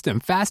cheapest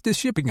and fastest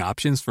shipping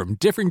options from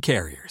different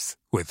carriers,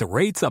 with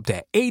rates up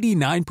to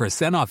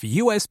 89% off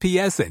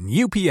USPS and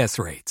UPS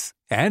rates.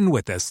 And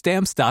with the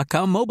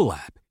Stamps.com mobile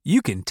app,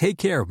 you can take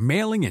care of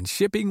mailing and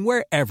shipping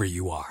wherever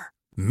you are.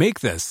 Make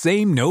the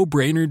same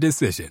no-brainer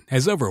decision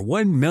as over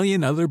 1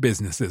 million other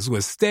businesses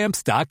with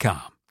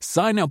Stamps.com.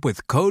 Sign up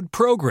with code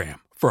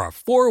PROGRAM for a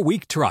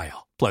 4-week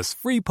trial, plus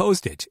free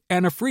postage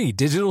and a free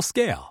digital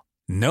scale.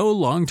 No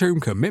long-term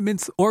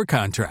commitments or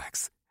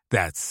contracts.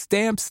 That's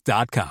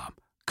Stamps.com.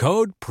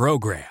 Code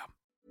PROGRAM.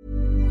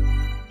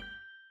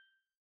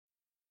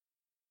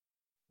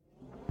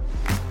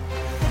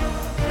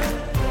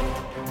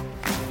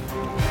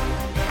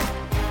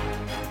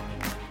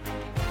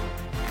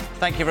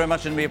 Thank you very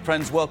much, and dear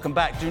friends, welcome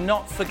back. Do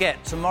not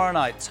forget, tomorrow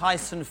night,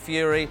 Tyson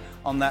Fury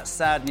on that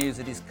sad news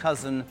that his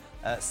cousin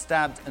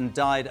stabbed and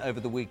died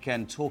over the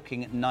weekend.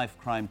 Talking knife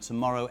crime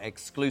tomorrow,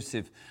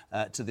 exclusive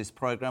to this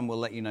programme. We'll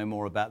let you know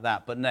more about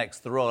that. But next,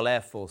 the Royal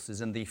Air Force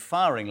is in the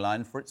firing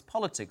line for its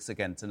politics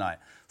again tonight.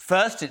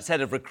 First, its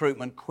head of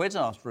recruitment quit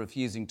after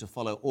refusing to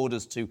follow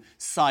orders to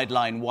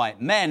sideline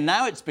white men.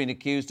 Now it's been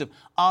accused of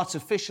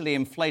artificially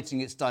inflating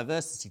its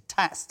diversity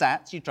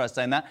stats, you try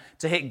saying that,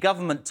 to hit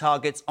government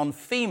targets on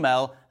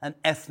female and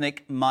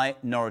ethnic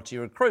minority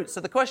recruits.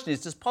 So the question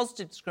is, does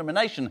positive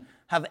discrimination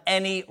have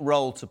any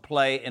role to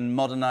play in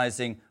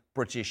modernising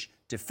British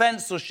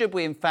defence, or should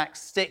we in fact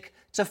stick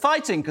to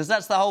fighting? Because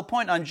that's the whole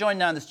point. I'm joined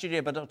now in the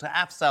studio by Dr.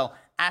 Afzal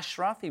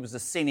Ashraf. He was a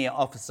senior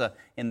officer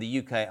in the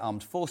UK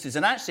Armed Forces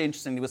and actually,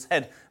 interestingly, was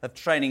head of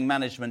training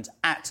management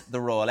at the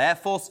Royal Air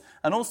Force.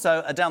 And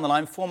also, down the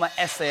line, former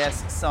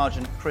SAS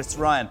Sergeant Chris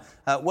Ryan.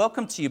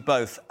 Welcome to you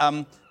both.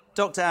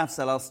 Dr.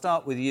 Afzal, I'll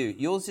start with you.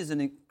 Yours is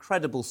an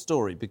incredible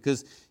story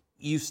because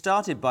you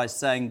started by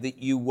saying that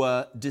you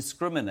were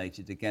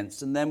discriminated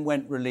against and then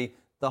went really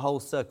the whole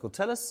circle.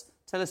 Tell us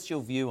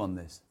your view on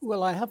this.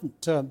 Well, I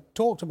haven't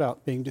talked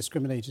about being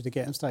discriminated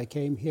against. I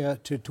came here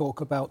to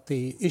talk about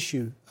the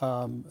issue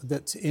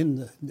that's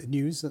in the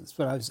news. That's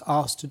what I was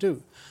asked to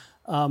do.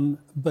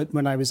 But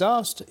when I was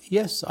asked,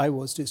 yes, I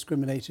was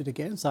discriminated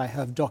against. I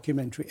have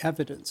documentary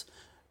evidence.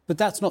 But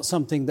that's not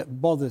something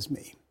that bothers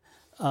me.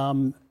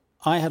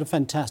 I had a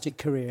fantastic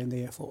career in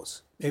the Air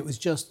Force. It was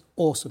just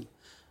awesome.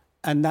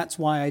 And that's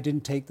why I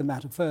didn't take the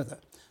matter further.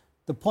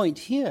 The point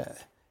here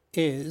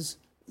is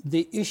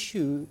the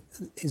issue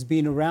has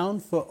been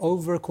around for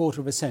over a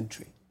quarter of a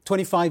century.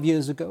 25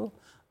 years ago,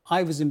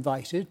 I was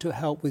invited to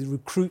help with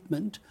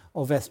recruitment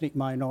of ethnic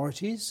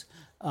minorities.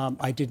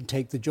 I didn't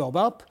take the job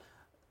up.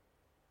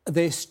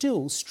 They're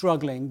still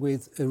struggling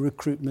with the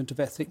recruitment of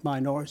ethnic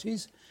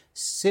minorities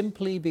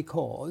simply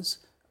because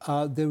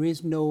there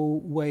is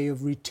no way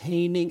of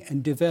retaining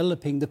and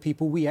developing the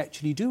people we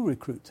actually do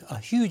recruit. A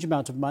huge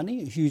amount of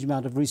money, a huge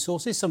amount of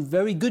resources. Some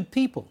very good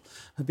people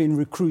have been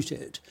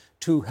recruited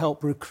to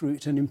help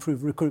recruit and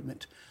improve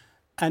recruitment.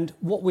 And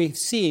what we're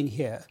seeing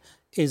here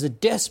is a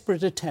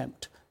desperate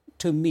attempt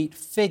to meet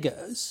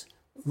figures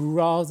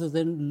rather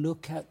than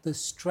look at the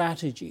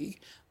strategy,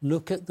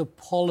 look at the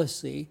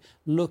policy,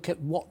 look at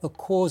what the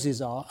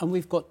causes are. And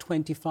we've got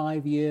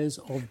 25 years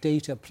of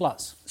data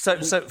plus.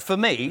 So for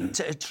me,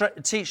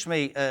 teach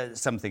me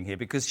something here,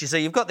 because you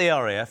say you've got the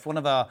RAF, one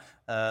of our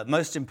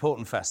most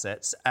important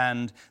facets,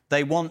 and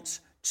they want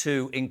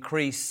to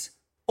increase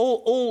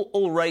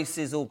all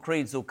races, all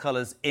creeds, all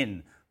colours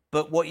in.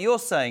 But what you're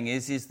saying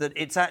is that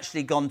it's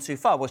actually gone too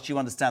far. Whilst you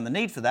understand the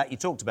need for that, you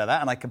talked about that,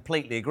 and I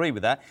completely agree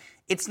with that.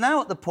 It's now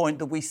at the point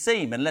that we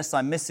seem, unless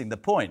I'm missing the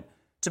point,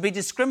 to be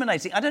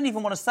discriminating. I don't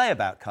even want to say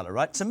about colour,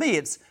 right? To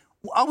me,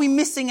 are we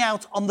missing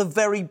out on the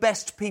very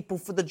best people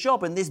for the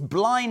job in this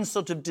blind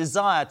sort of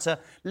desire to,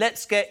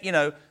 let's get,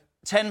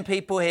 10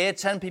 people here,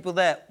 10 people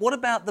there. What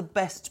about the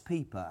best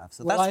people?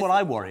 So that's what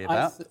I worry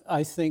about.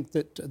 I think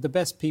that the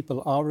best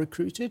people are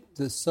recruited.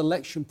 The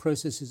selection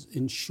processes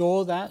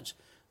ensure that.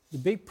 The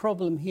big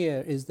problem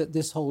here is that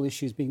this whole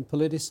issue is being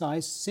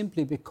politicised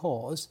simply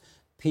because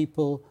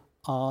people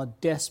are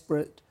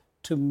desperate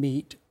to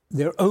meet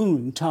their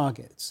own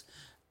targets.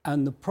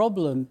 And the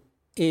problem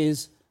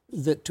is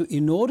that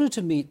in order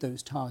to meet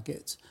those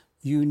targets,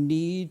 you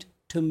need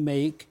to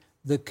make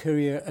the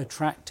career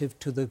attractive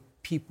to the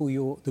people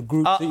the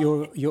group that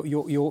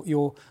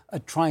you're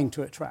trying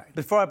to attract.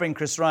 Before I bring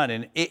Chris Ryan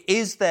in,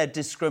 is there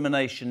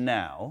discrimination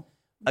now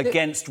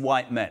against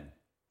white men?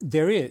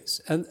 There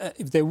is, and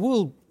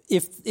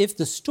if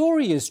the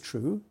story is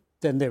true,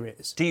 then there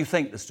is. Do you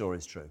think the story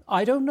is true?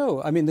 I don't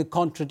know. I mean, the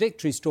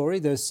contradictory story,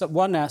 there's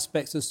one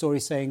aspect of the story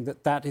saying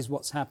that is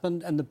what's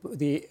happened, and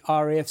the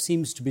RAF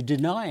seems to be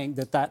denying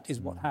that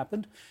is what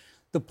happened.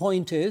 The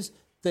point is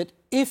that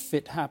if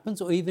it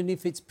happens, or even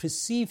if it's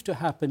perceived to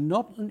happen,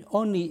 not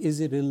only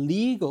is it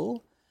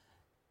illegal,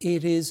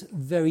 it is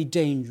very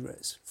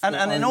dangerous.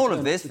 And in all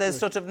of this, there's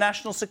sort of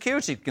national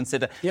security to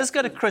consider. Yep. Let's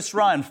go to Chris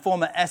Ryan,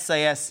 former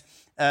SAS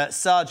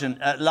sergeant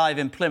live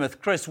in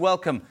Plymouth. Chris,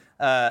 welcome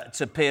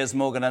to Piers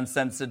Morgan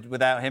Uncensored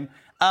without him.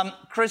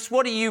 Chris,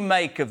 what do you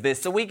make of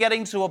this? Are we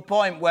getting to a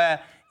point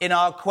where, in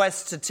our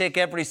quest to tick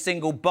every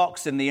single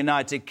box in the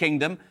United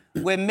Kingdom,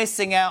 we're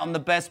missing out on the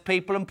best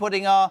people and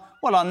putting our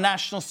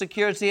national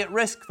security at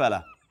risk,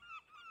 fella?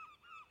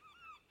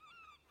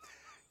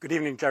 Good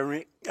evening,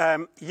 Jeremy.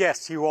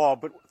 Yes, you are.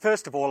 But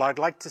first of all, I'd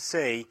like to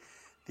say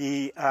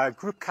the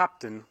group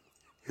captain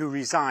who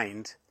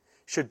resigned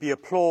should be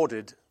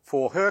applauded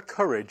for her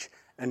courage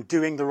and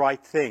doing the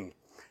right thing.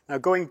 Now,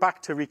 going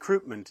back to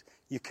recruitment,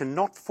 you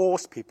cannot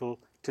force people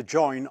to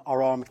join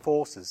our armed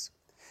forces.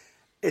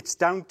 It's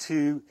down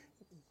to,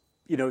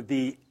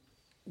 the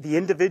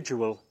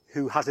individual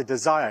who has a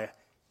desire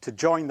to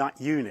join that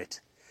unit.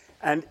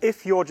 And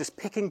if you're just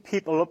picking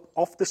people up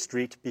off the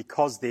street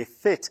because they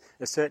fit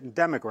a certain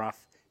demographic,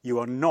 you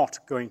are not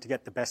going to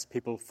get the best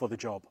people for the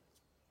job.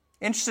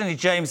 Interestingly,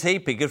 James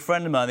Heapy, good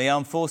friend of mine, the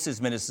Armed Forces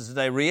Minister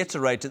today,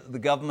 reiterated that the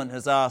government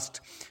has asked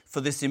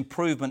for this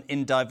improvement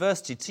in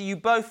diversity. To you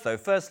both, though,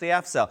 firstly,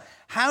 Afzal,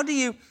 how do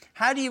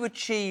you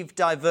achieve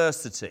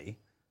diversity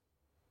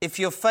if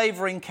you're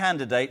favouring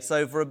candidates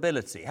over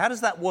ability? How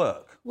does that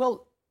work?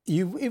 Well,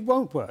 it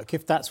won't work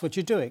if that's what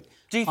you're doing.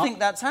 Do you think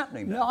that's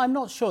happening, then? No, I'm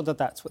not sure that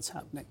that's what's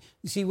happening.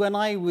 You see, when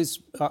I was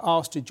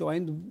asked to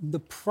join, the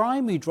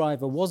primary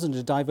driver wasn't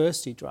a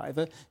diversity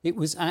driver. It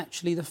was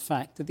actually the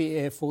fact that the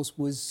Air Force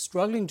was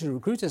struggling to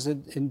recruit, as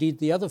indeed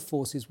the other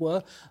forces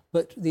were,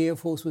 but the Air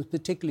Force was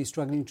particularly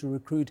struggling to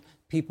recruit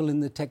people in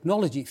the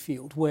technology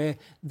field, where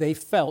they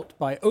felt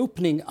by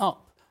opening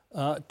up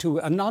to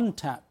an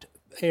untapped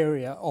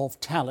area of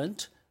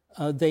talent,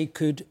 they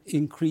could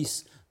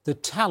increase the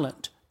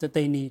talent that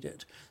they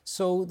needed.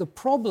 So the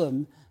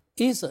problem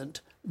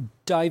isn't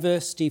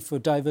diversity for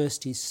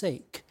diversity's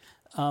sake.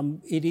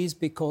 It is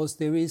because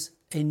there is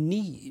a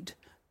need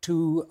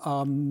to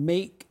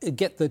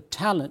get the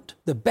talent,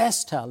 the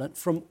best talent,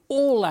 from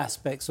all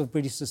aspects of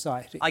British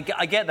society. I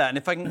get that. And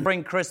if I can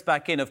bring Chris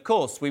back in, of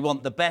course, we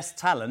want the best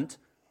talent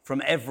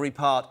from every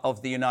part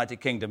of the United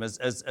Kingdom, as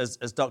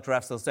Dr.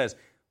 Afzal says.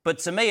 But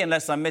to me,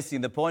 unless I'm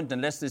missing the point,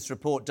 unless this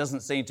report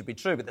doesn't seem to be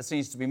true, but there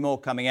seems to be more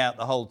coming out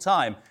the whole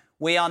time,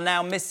 we are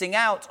now missing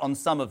out on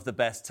some of the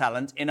best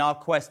talent in our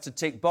quest to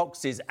tick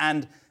boxes.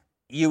 And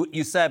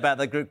you say about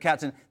the group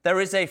captain, there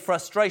is a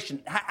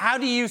frustration. How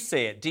do you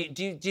see it?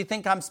 Do you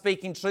think I'm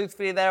speaking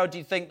truthfully there, or do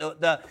you think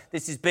that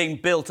this is being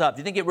built up?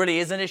 Do you think it really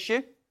is an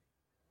issue?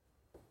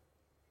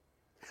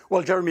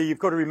 Well, Jeremy, you've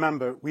got to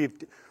remember,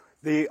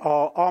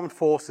 our armed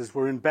forces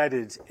were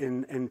embedded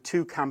in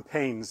two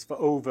campaigns for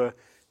over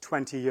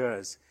 20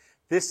 years.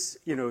 This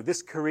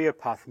career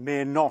path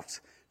may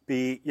not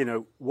be,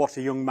 what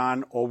a young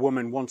man or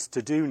woman wants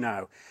to do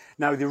now.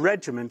 Now, the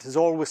regiment has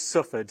always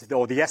suffered,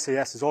 or the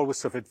SAS has always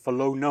suffered for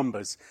low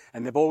numbers,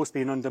 and they've always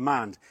been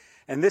undermanned.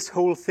 And this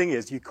whole thing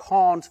is you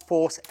can't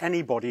force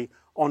anybody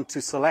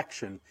onto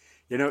selection.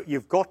 You know,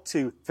 you've got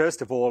to,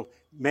 first of all,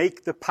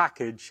 make the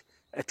package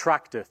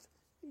attractive.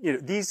 You know,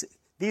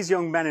 these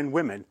young men and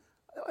women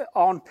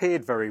aren't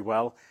paid very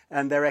well,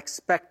 and they're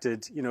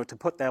expected, you know, to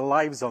put their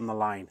lives on the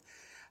line.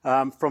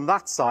 From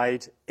that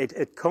side,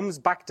 it comes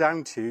back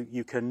down to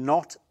you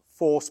cannot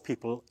force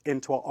people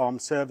into our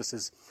armed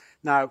services.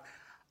 Now,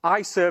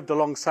 I served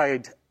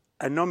alongside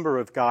a number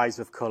of guys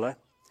of colour,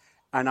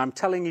 and I'm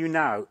telling you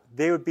now,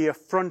 they would be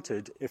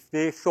affronted if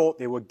they thought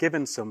they were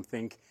given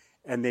something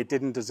and they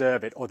didn't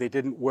deserve it, or they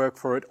didn't work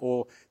for it,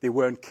 or they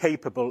weren't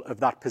capable of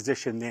that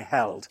position they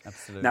held.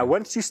 Absolutely. Now,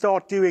 once you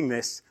start doing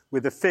this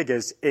with the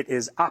figures, it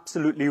is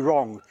absolutely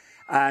wrong,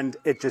 and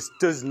it just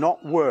does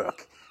not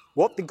work.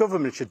 What the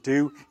government should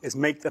do is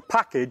make the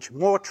package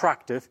more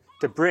attractive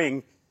to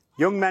bring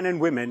young men and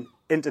women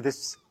into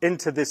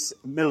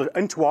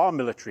our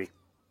military.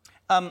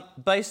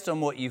 Based on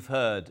what you've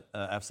heard,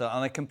 Afzal,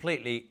 and I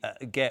completely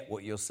get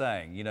what you're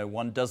saying, you know,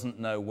 one doesn't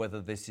know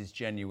whether this is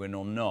genuine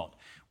or not.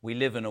 We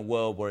live in a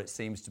world where it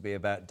seems to be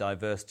about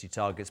diversity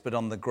targets, but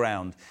on the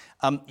ground.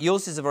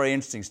 Yours is a very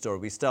interesting story.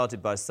 We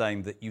started by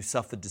saying that you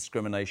suffered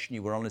discrimination,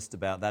 you were honest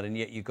about that, and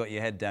yet you got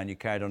your head down, you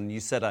carried on, and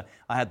you said,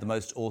 I had the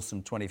most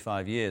awesome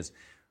 25 years.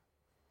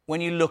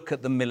 When you look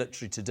at the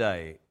military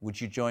today, would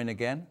you join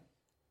again?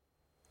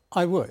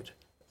 I would.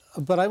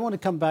 But I want to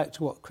come back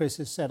to what Chris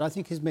has said. I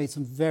think he's made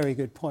some very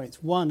good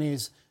points. One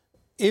is,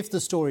 if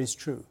the story is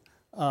true,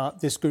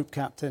 this group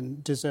captain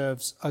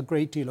deserves a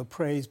great deal of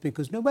praise,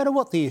 because no matter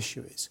what the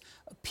issue is,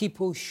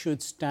 people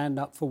should stand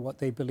up for what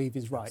they believe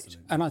is right.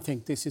 Absolutely. And I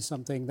think this is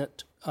something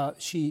that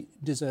she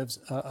deserves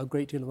a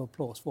great deal of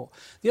applause for.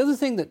 The other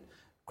thing that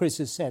Chris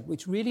has said,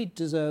 which really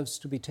deserves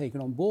to be taken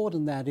on board,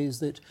 and that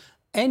is that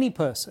any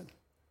person,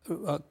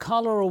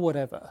 colour or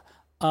whatever,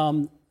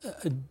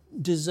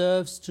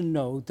 deserves to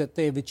know that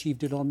they have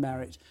achieved it on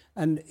merit.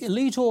 And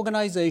elite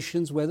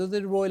organisations, whether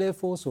the Royal Air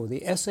Force or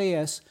the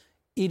SAS,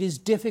 it is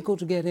difficult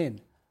to get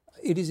in.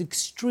 It is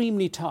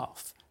extremely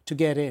tough to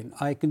get in.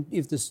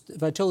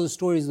 If I tell the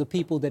stories of the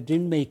people that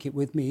didn't make it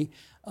with me,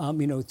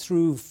 you know,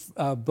 through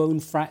bone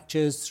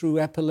fractures, through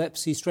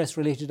epilepsy,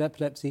 stress-related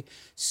epilepsy,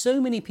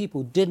 so many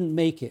people didn't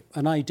make it,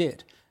 and I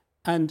did.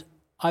 And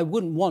I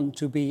wouldn't want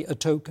to be a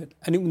token.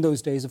 And in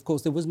those days, of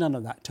course, there was none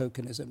of that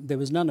tokenism. There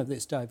was none of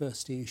this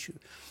diversity issue.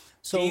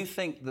 So, do you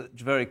think that,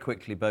 very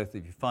quickly, both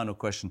of you, final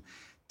question,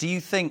 do you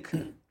think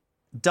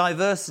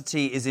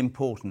diversity is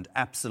important?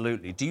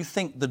 Absolutely. Do you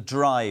think the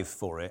drive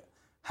for it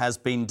has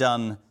been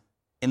done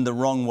in the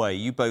wrong way?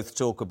 You both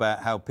talk about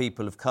how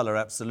people of colour,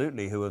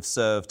 absolutely, who have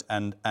served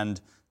and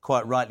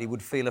quite rightly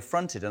would feel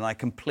affronted, and I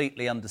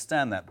completely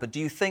understand that. But do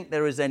you think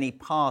there is any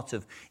part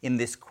of, in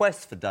this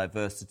quest for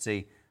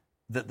diversity,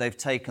 that they've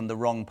taken the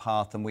wrong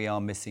path and we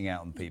are missing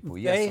out on people?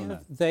 Yes or no?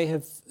 They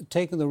have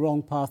taken the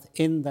wrong path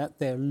in that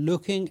they're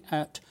looking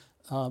at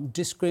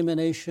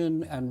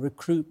discrimination and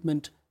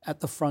recruitment at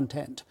the front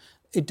end.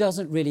 It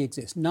doesn't really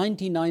exist.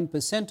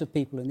 99% of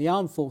people in the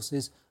armed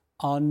forces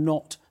are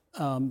not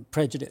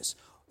prejudiced.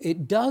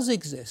 It does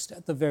exist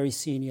at the very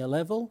senior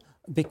level,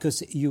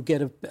 because you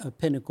get a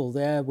pinnacle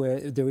there where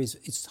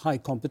it's high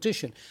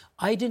competition.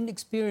 I didn't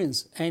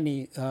experience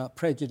any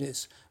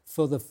prejudice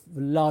for the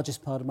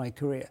largest part of my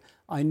career.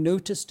 I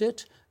noticed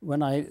it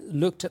when I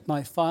looked at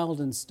my file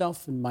and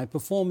stuff and my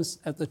performance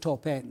at the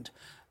top end.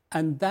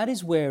 And that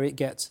is where it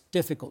gets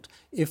difficult.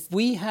 If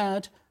we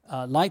had,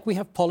 like we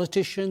have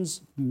politicians,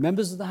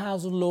 members of the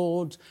House of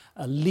Lords,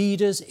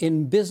 leaders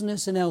in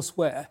business and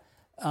elsewhere,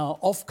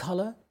 of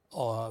colour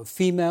or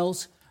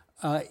females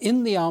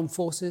in the armed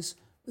forces,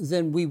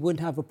 then we wouldn't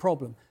have a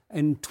problem.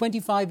 And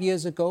 25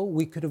 years ago,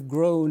 we could have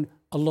grown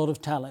a lot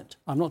of talent.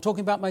 I'm not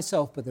talking about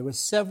myself, but there were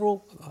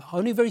several,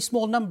 only a very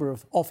small number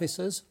of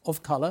officers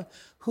of colour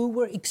who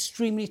were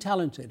extremely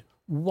talented.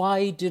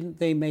 Why didn't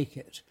they make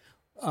it?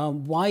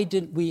 Why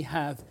didn't we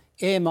have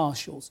air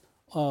marshals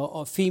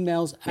or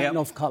females and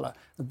of colour?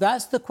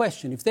 That's the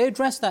question. If they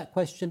address that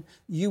question,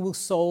 you will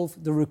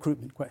solve the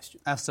recruitment question.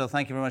 Afzal,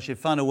 thank you very much. Your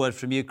final word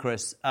from you,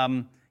 Chris.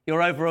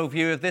 Your overall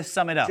view of this,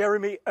 sum it up.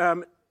 Jeremy,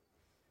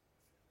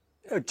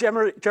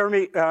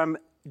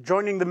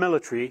 joining the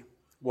military,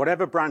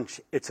 whatever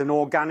branch, it's an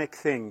organic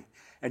thing,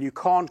 and you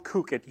can't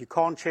cook it, you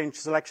can't change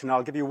selection.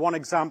 I'll give you one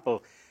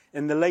example.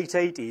 In the late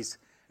 80s,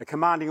 a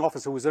commanding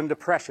officer was under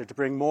pressure to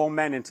bring more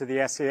men into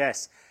the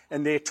SAS,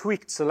 and they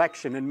tweaked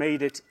selection and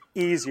made it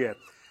easier.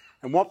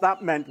 And what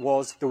that meant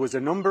was there was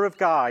a number of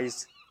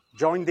guys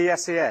joined the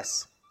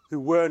SAS who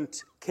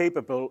weren't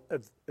capable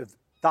of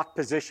that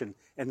position,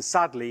 and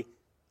sadly,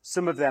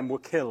 some of them were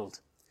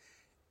killed.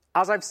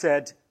 As I've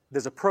said,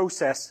 there's a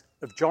process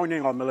of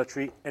joining our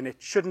military, and it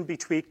shouldn't be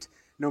tweaked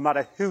no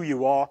matter who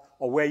you are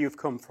or where you've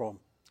come from.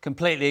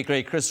 Completely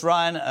agree. Chris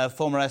Ryan, a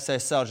former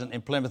SAS Sergeant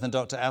in Plymouth, and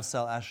Dr.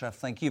 Afzal Ashraf,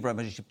 thank you very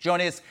much for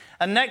joining us.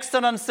 And next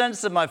on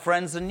Uncensored, my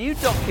friends, a new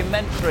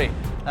documentary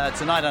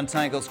tonight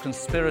untangles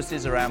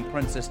conspiracies around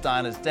Princess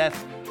Diana's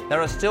death. There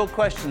are still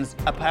questions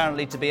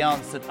apparently to be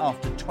answered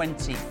after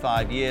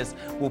 25 years.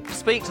 We'll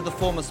speak to the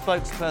former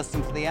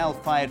spokesperson for the Al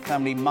Fayed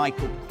family,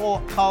 Michael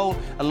Cole,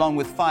 along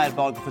with Fayed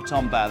biographer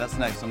Tom Bow. That's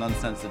next on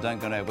Uncensored. Don't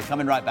go nowhere. We're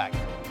coming right back.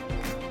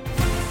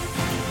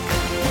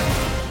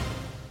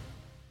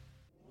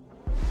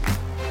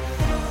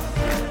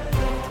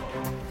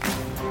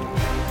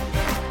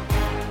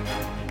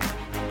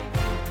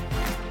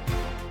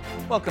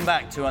 Welcome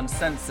back to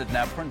Uncensored.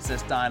 Now,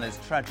 Princess Diana's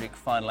tragic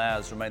final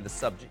hours remain the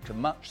subject of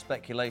much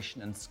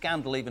speculation and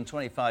scandal even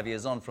 25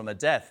 years on from her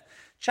death.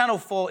 Channel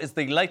 4 is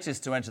the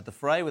latest to enter the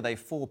fray with a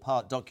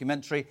 4-part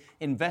documentary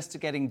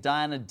investigating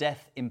Diana's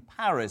death in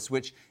Paris,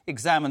 which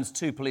examines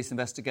 2 police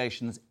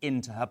investigations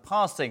into her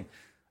passing.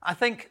 I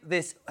think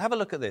this... Have a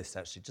look at this,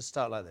 actually. Just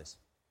start like this.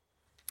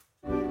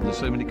 There's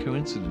so many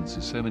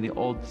coincidences, so many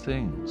odd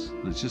things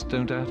that just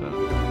don't add up.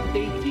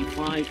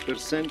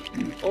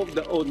 85% of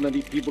the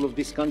ordinary people of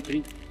this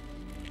country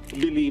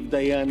believe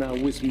Diana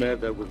was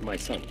murdered with my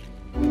son.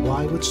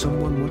 Why would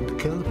someone want to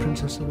kill the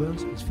Princess of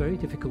Wales? It's very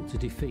difficult to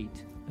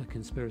defeat a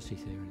conspiracy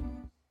theory.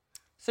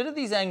 So do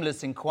these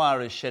aimless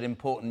inquiries shed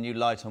important new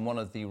light on one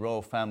of the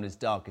royal family's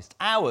darkest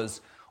hours,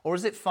 or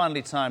is it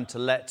finally time to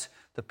let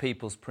the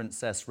people's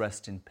princess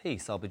rest in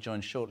peace? I'll be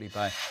joined shortly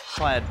by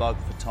fired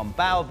biographer Tom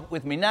Bauer.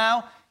 With me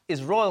now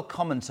is royal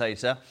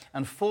commentator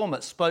and former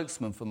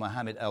spokesman for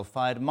Mohammed Al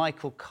Fayed,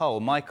 Michael Cole.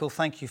 Michael,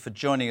 thank you for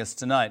joining us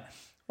tonight.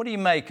 What do you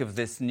make of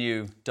this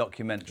new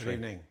documentary? Good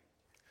evening.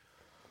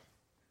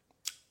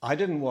 I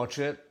didn't watch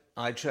it.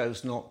 I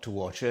chose not to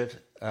watch it.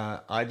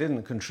 I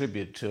didn't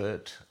contribute to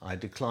it. I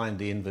declined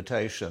the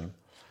invitation.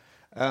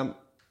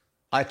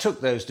 I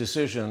took those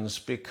decisions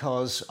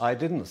because I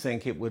didn't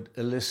think it would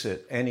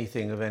elicit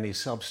anything of any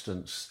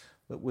substance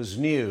that was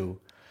new.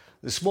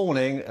 This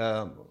morning,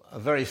 a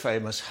very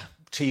famous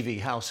TV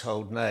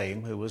household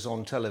name who was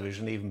on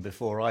television even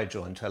before I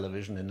joined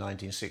television in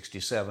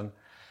 1967,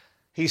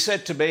 he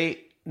said to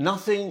me,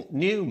 "Nothing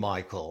new,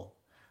 Michael."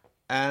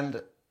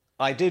 And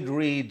I did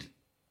read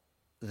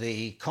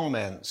the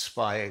comments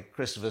by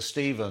Christopher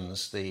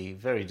Stevens, the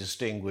very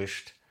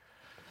distinguished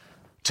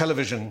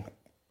television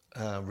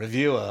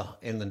reviewer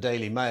in the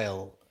Daily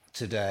Mail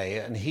today,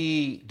 and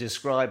he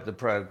described the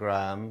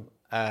programme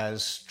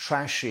as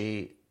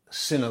trashy,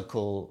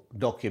 cynical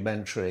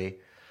documentary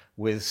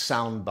with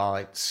sound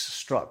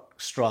bites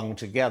strung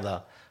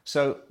together.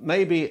 So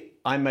maybe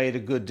I made a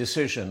good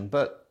decision,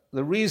 but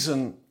the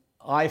reason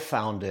I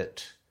found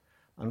it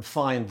and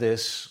find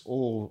this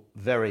all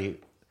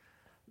very,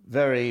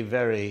 very,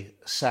 very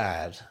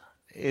sad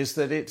is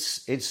that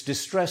it's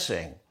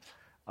distressing.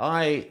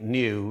 I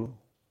knew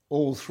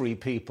all 3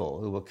 people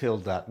who were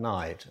killed that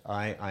night.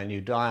 I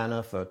knew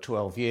Diana for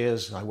 12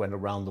 years. I went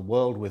around the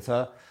world with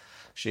her.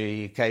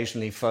 She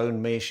occasionally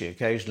phoned me. She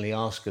occasionally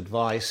asked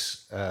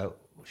advice.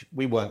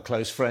 We weren't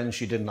close friends.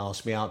 She didn't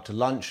ask me out to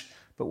lunch,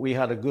 but we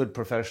had a good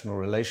professional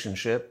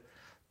relationship.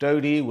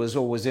 Dodi was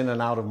always in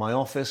and out of my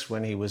office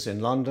when he was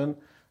in London.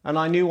 And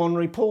I knew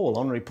Henri Paul.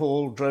 Henri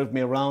Paul drove me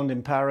around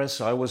in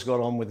Paris. I always got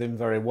on with him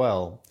very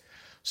well.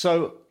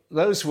 So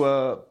those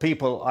were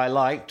people I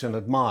liked and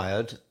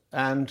admired.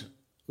 And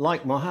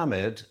like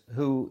Mohammed,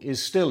 who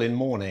is still in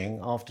mourning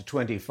after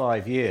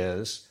 25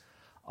 years,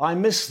 I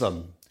miss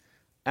them.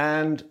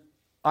 And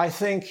I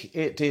think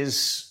it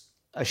is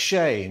a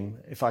shame,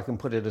 if I can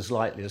put it as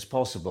lightly as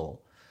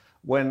possible,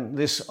 when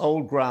this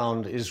old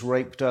ground is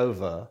raked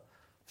over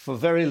for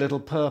very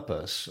little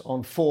purpose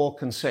on 4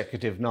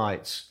 consecutive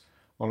nights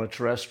on a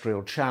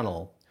terrestrial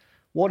channel.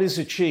 What is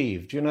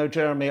achieved? You know,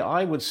 Jeremy,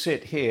 I would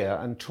sit here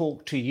and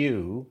talk to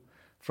you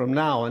from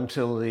now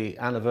until the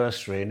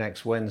anniversary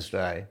next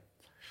Wednesday.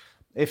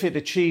 If it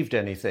achieved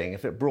anything,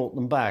 if it brought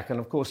them back, and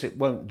of course it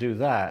won't do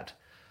that.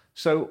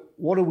 So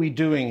what are we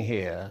doing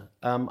here?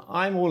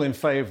 I'm all in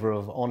favour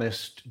of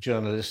honest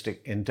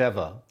journalistic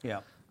endeavour. Yeah.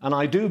 And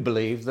I do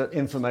believe that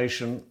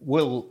information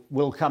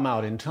will come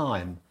out in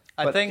time.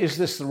 But is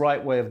this the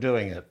right way of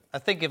doing it? I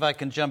think if I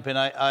can jump in,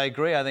 I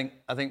agree. I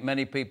think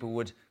many people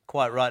would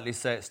quite rightly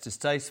say it's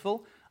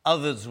distasteful.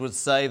 Others would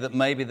say that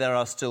maybe there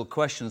are still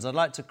questions. I'd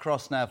like to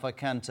cross now, if I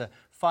can, to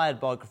fired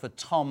biographer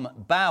Tom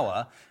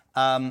Bauer,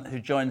 who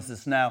joins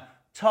us now.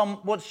 Tom,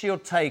 what's your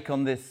take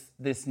on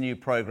this new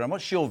programme?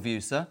 What's your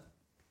view, sir?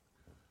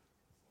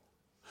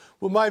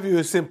 Well, my view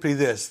is simply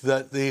this,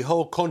 that the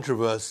whole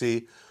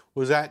controversy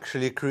was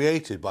actually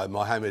created by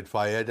Mohammed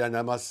Fayed and,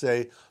 I must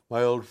say,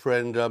 my old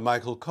friend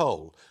Michael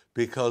Cole,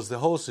 because the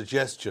whole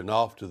suggestion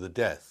after the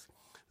death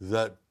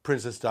that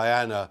Princess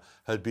Diana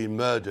had been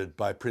murdered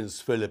by Prince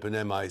Philip and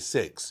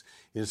MI6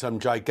 in some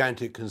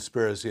gigantic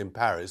conspiracy in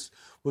Paris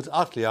was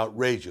utterly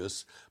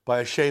outrageous by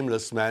a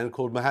shameless man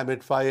called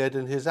Mohammed Fayed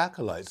and his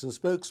acolytes and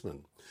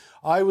spokesmen.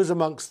 I was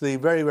amongst the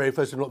very, very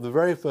first, if not the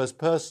very first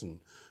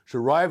person to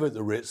arrive at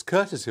the Ritz,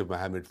 courtesy of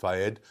Mohammed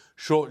Fayed,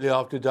 shortly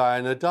after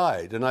Diana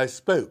died, and I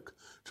spoke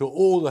to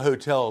all the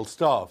hotel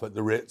staff at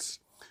the Ritz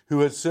who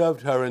had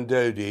served her and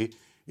Dodi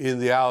in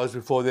the hours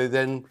before they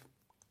then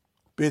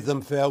bid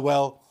them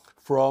farewell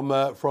from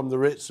the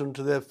Ritz and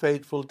to their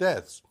fateful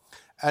deaths.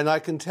 And I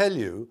can tell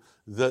you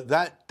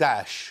that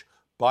dash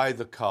by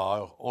the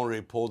car,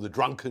 Henri Paul, the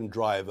drunken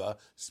driver,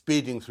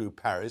 speeding through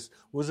Paris,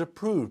 was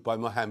approved by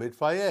Mohammed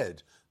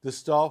Fayed. The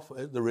staff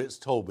at the Ritz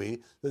told me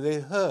that they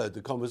heard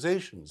the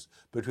conversations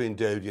between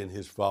Dodi and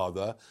his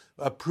father,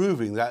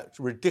 approving that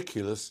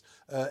ridiculous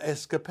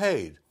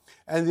escapade.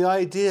 And the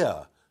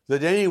idea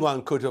that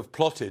anyone could have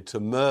plotted to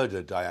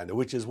murder Diana,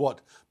 which is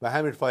what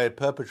Mohammed Fayed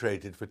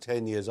perpetrated for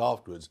 10 years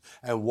afterwards,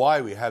 and why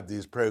we have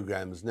these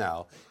programs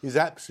now, is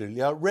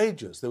absolutely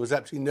outrageous. There was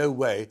absolutely no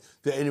way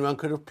that anyone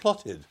could have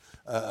plotted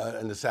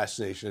an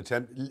assassination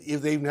attempt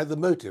if they even had the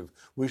motive,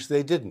 which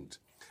they didn't.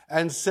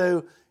 And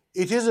so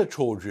it is a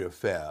tawdry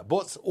affair.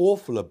 What's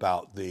awful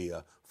about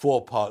the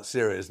 4-part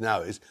series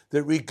now is that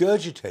it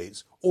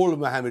regurgitates all of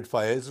Mohammed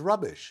Fayed's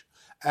rubbish.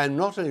 And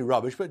not only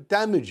rubbish, but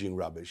damaging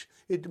rubbish.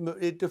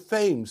 It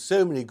defames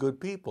so many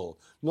good people,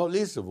 not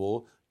least of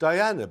all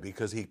Diana,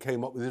 because he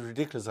came up with this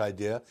ridiculous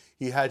idea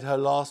he had her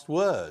last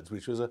words,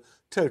 which was a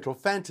total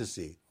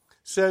fantasy.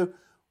 So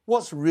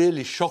what's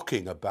really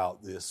shocking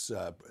about this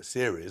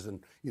series,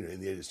 and in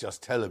the end it's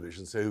just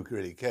television, so who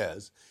really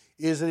cares,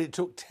 is that it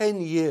took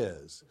 10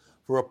 years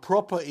for a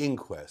proper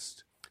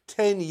inquest,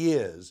 10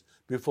 years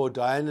before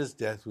Diana's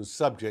death was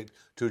subject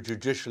to a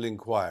judicial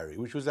inquiry,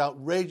 which was an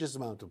outrageous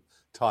amount of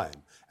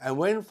time. And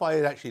when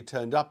Fayed actually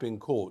turned up in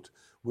court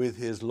with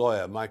his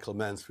lawyer, Michael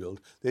Mansfield,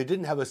 they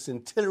didn't have a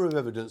scintilla of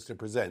evidence to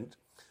present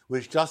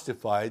which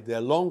justified their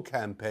long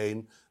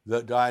campaign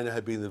that Diana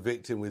had been the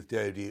victim with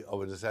Dodi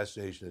of an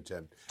assassination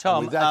attempt. Tom,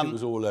 and with that, it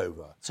was all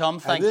over. Tom,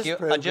 thank and this you.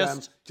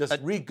 Programme just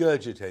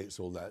regurgitates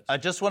all that. I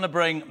just want to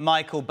bring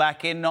Michael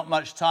back in. Not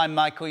much time.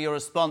 Michael, your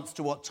response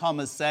to what Tom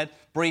has said.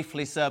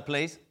 Briefly, sir,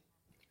 please.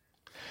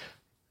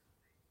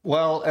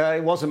 Well,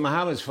 it wasn't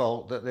Mohammed's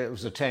fault that it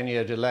was a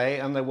 10-year delay,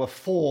 and there were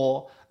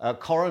 4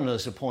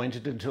 coroners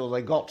appointed until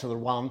they got to the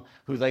one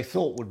who they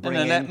thought would bring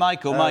in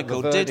Michael,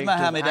 the did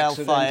Mohammed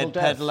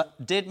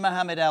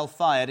Al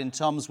Fayed, in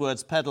Tom's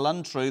words, peddle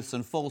untruths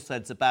and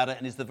falsehoods about it,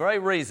 and is the very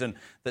reason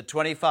that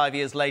 25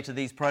 years later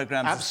these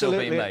programmes are still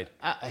being made?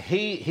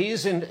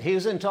 He's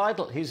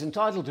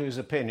entitled to his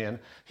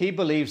opinion. He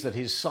believes that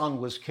his son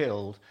was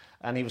killed,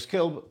 and he was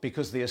killed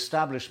because the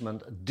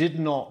establishment did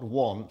not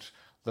want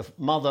the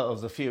mother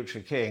of the future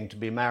king to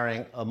be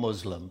marrying a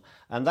Muslim.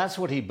 And that's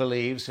what he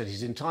believes, and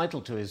he's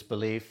entitled to his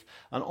belief.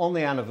 And on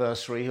the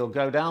anniversary, he'll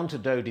go down to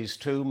Dodi's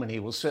tomb and he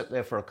will sit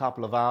there for a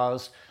couple of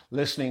hours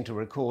listening to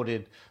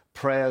recorded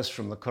prayers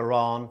from the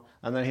Quran,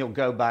 and then he'll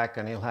go back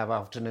and he'll have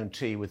afternoon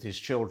tea with his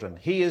children.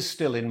 He is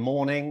still in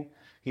mourning.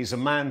 He's a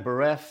man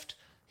bereft.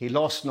 He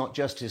lost not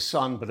just his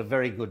son, but a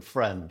very good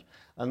friend.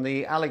 And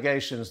the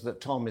allegations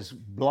that Tom is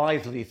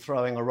blithely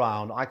throwing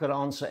around, I could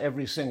answer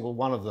every single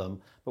one of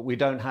them, but we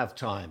don't have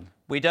time.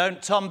 We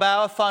don't. Tom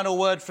Bauer, final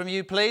word from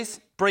you, please.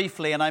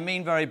 Briefly, and I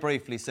mean very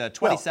briefly, sir.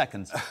 20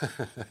 seconds.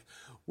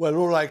 Well,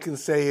 all I can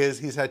say is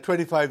he's had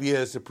 25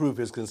 years to prove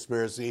his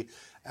conspiracy,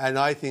 and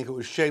I think it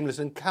was shameless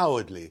and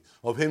cowardly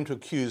of him to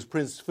accuse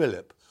Prince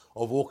Philip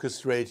of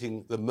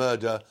orchestrating the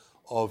murder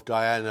of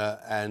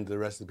Diana and the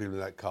rest of the people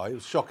in that car. It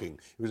was shocking.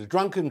 He was a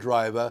drunken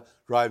driver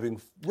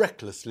driving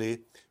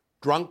recklessly,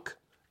 drunk,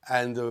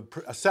 and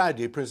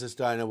sadly, Princess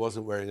Diana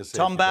wasn't wearing a safety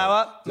belt. Tom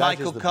Bauer,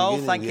 Michael Cole,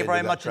 thank you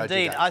very much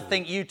indeed. I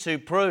think you two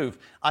prove.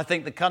 I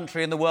think the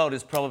country and the world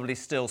is probably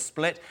still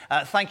split.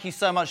 Thank you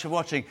so much for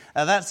watching.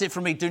 That's it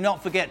from me. Do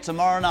not forget,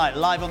 tomorrow night,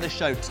 live on the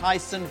show,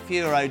 Tyson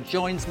Furo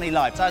joins me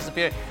live. Tyson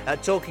Furo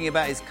talking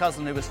about his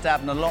cousin who was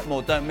stabbed and a lot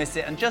more. Don't miss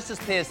it. And just as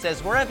Piers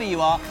says, wherever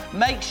you are,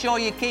 make sure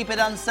you keep it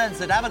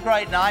uncensored. Have a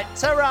great night.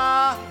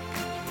 Ta-ra!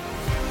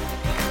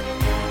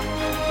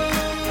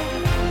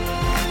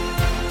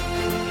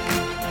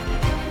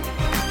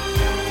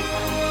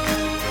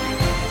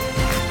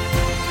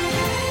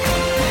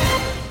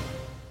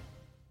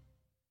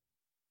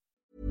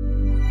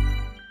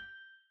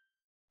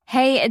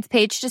 Hey, it's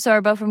Paige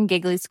DeSorbo from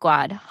Giggly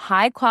Squad.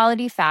 High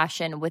quality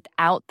fashion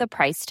without the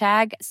price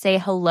tag. Say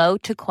hello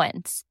to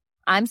Quince.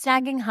 I'm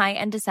snagging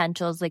high-end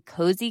essentials like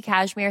cozy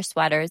cashmere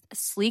sweaters,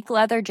 sleek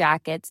leather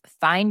jackets,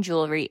 fine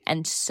jewelry,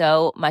 and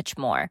so much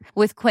more.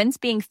 With Quince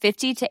being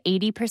 50 to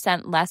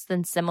 80% less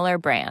than similar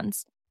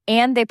brands.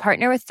 And they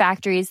partner with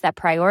factories that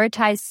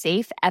prioritize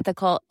safe,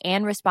 ethical,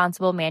 and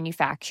responsible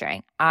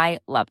manufacturing. I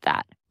love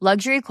that.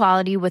 Luxury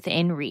quality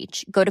within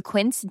reach. Go to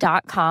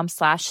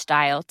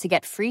quince.com/style to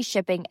get free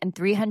shipping and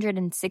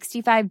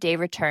 365-day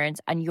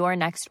returns on your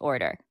next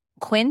order.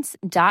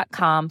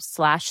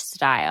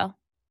 Quince.com/style.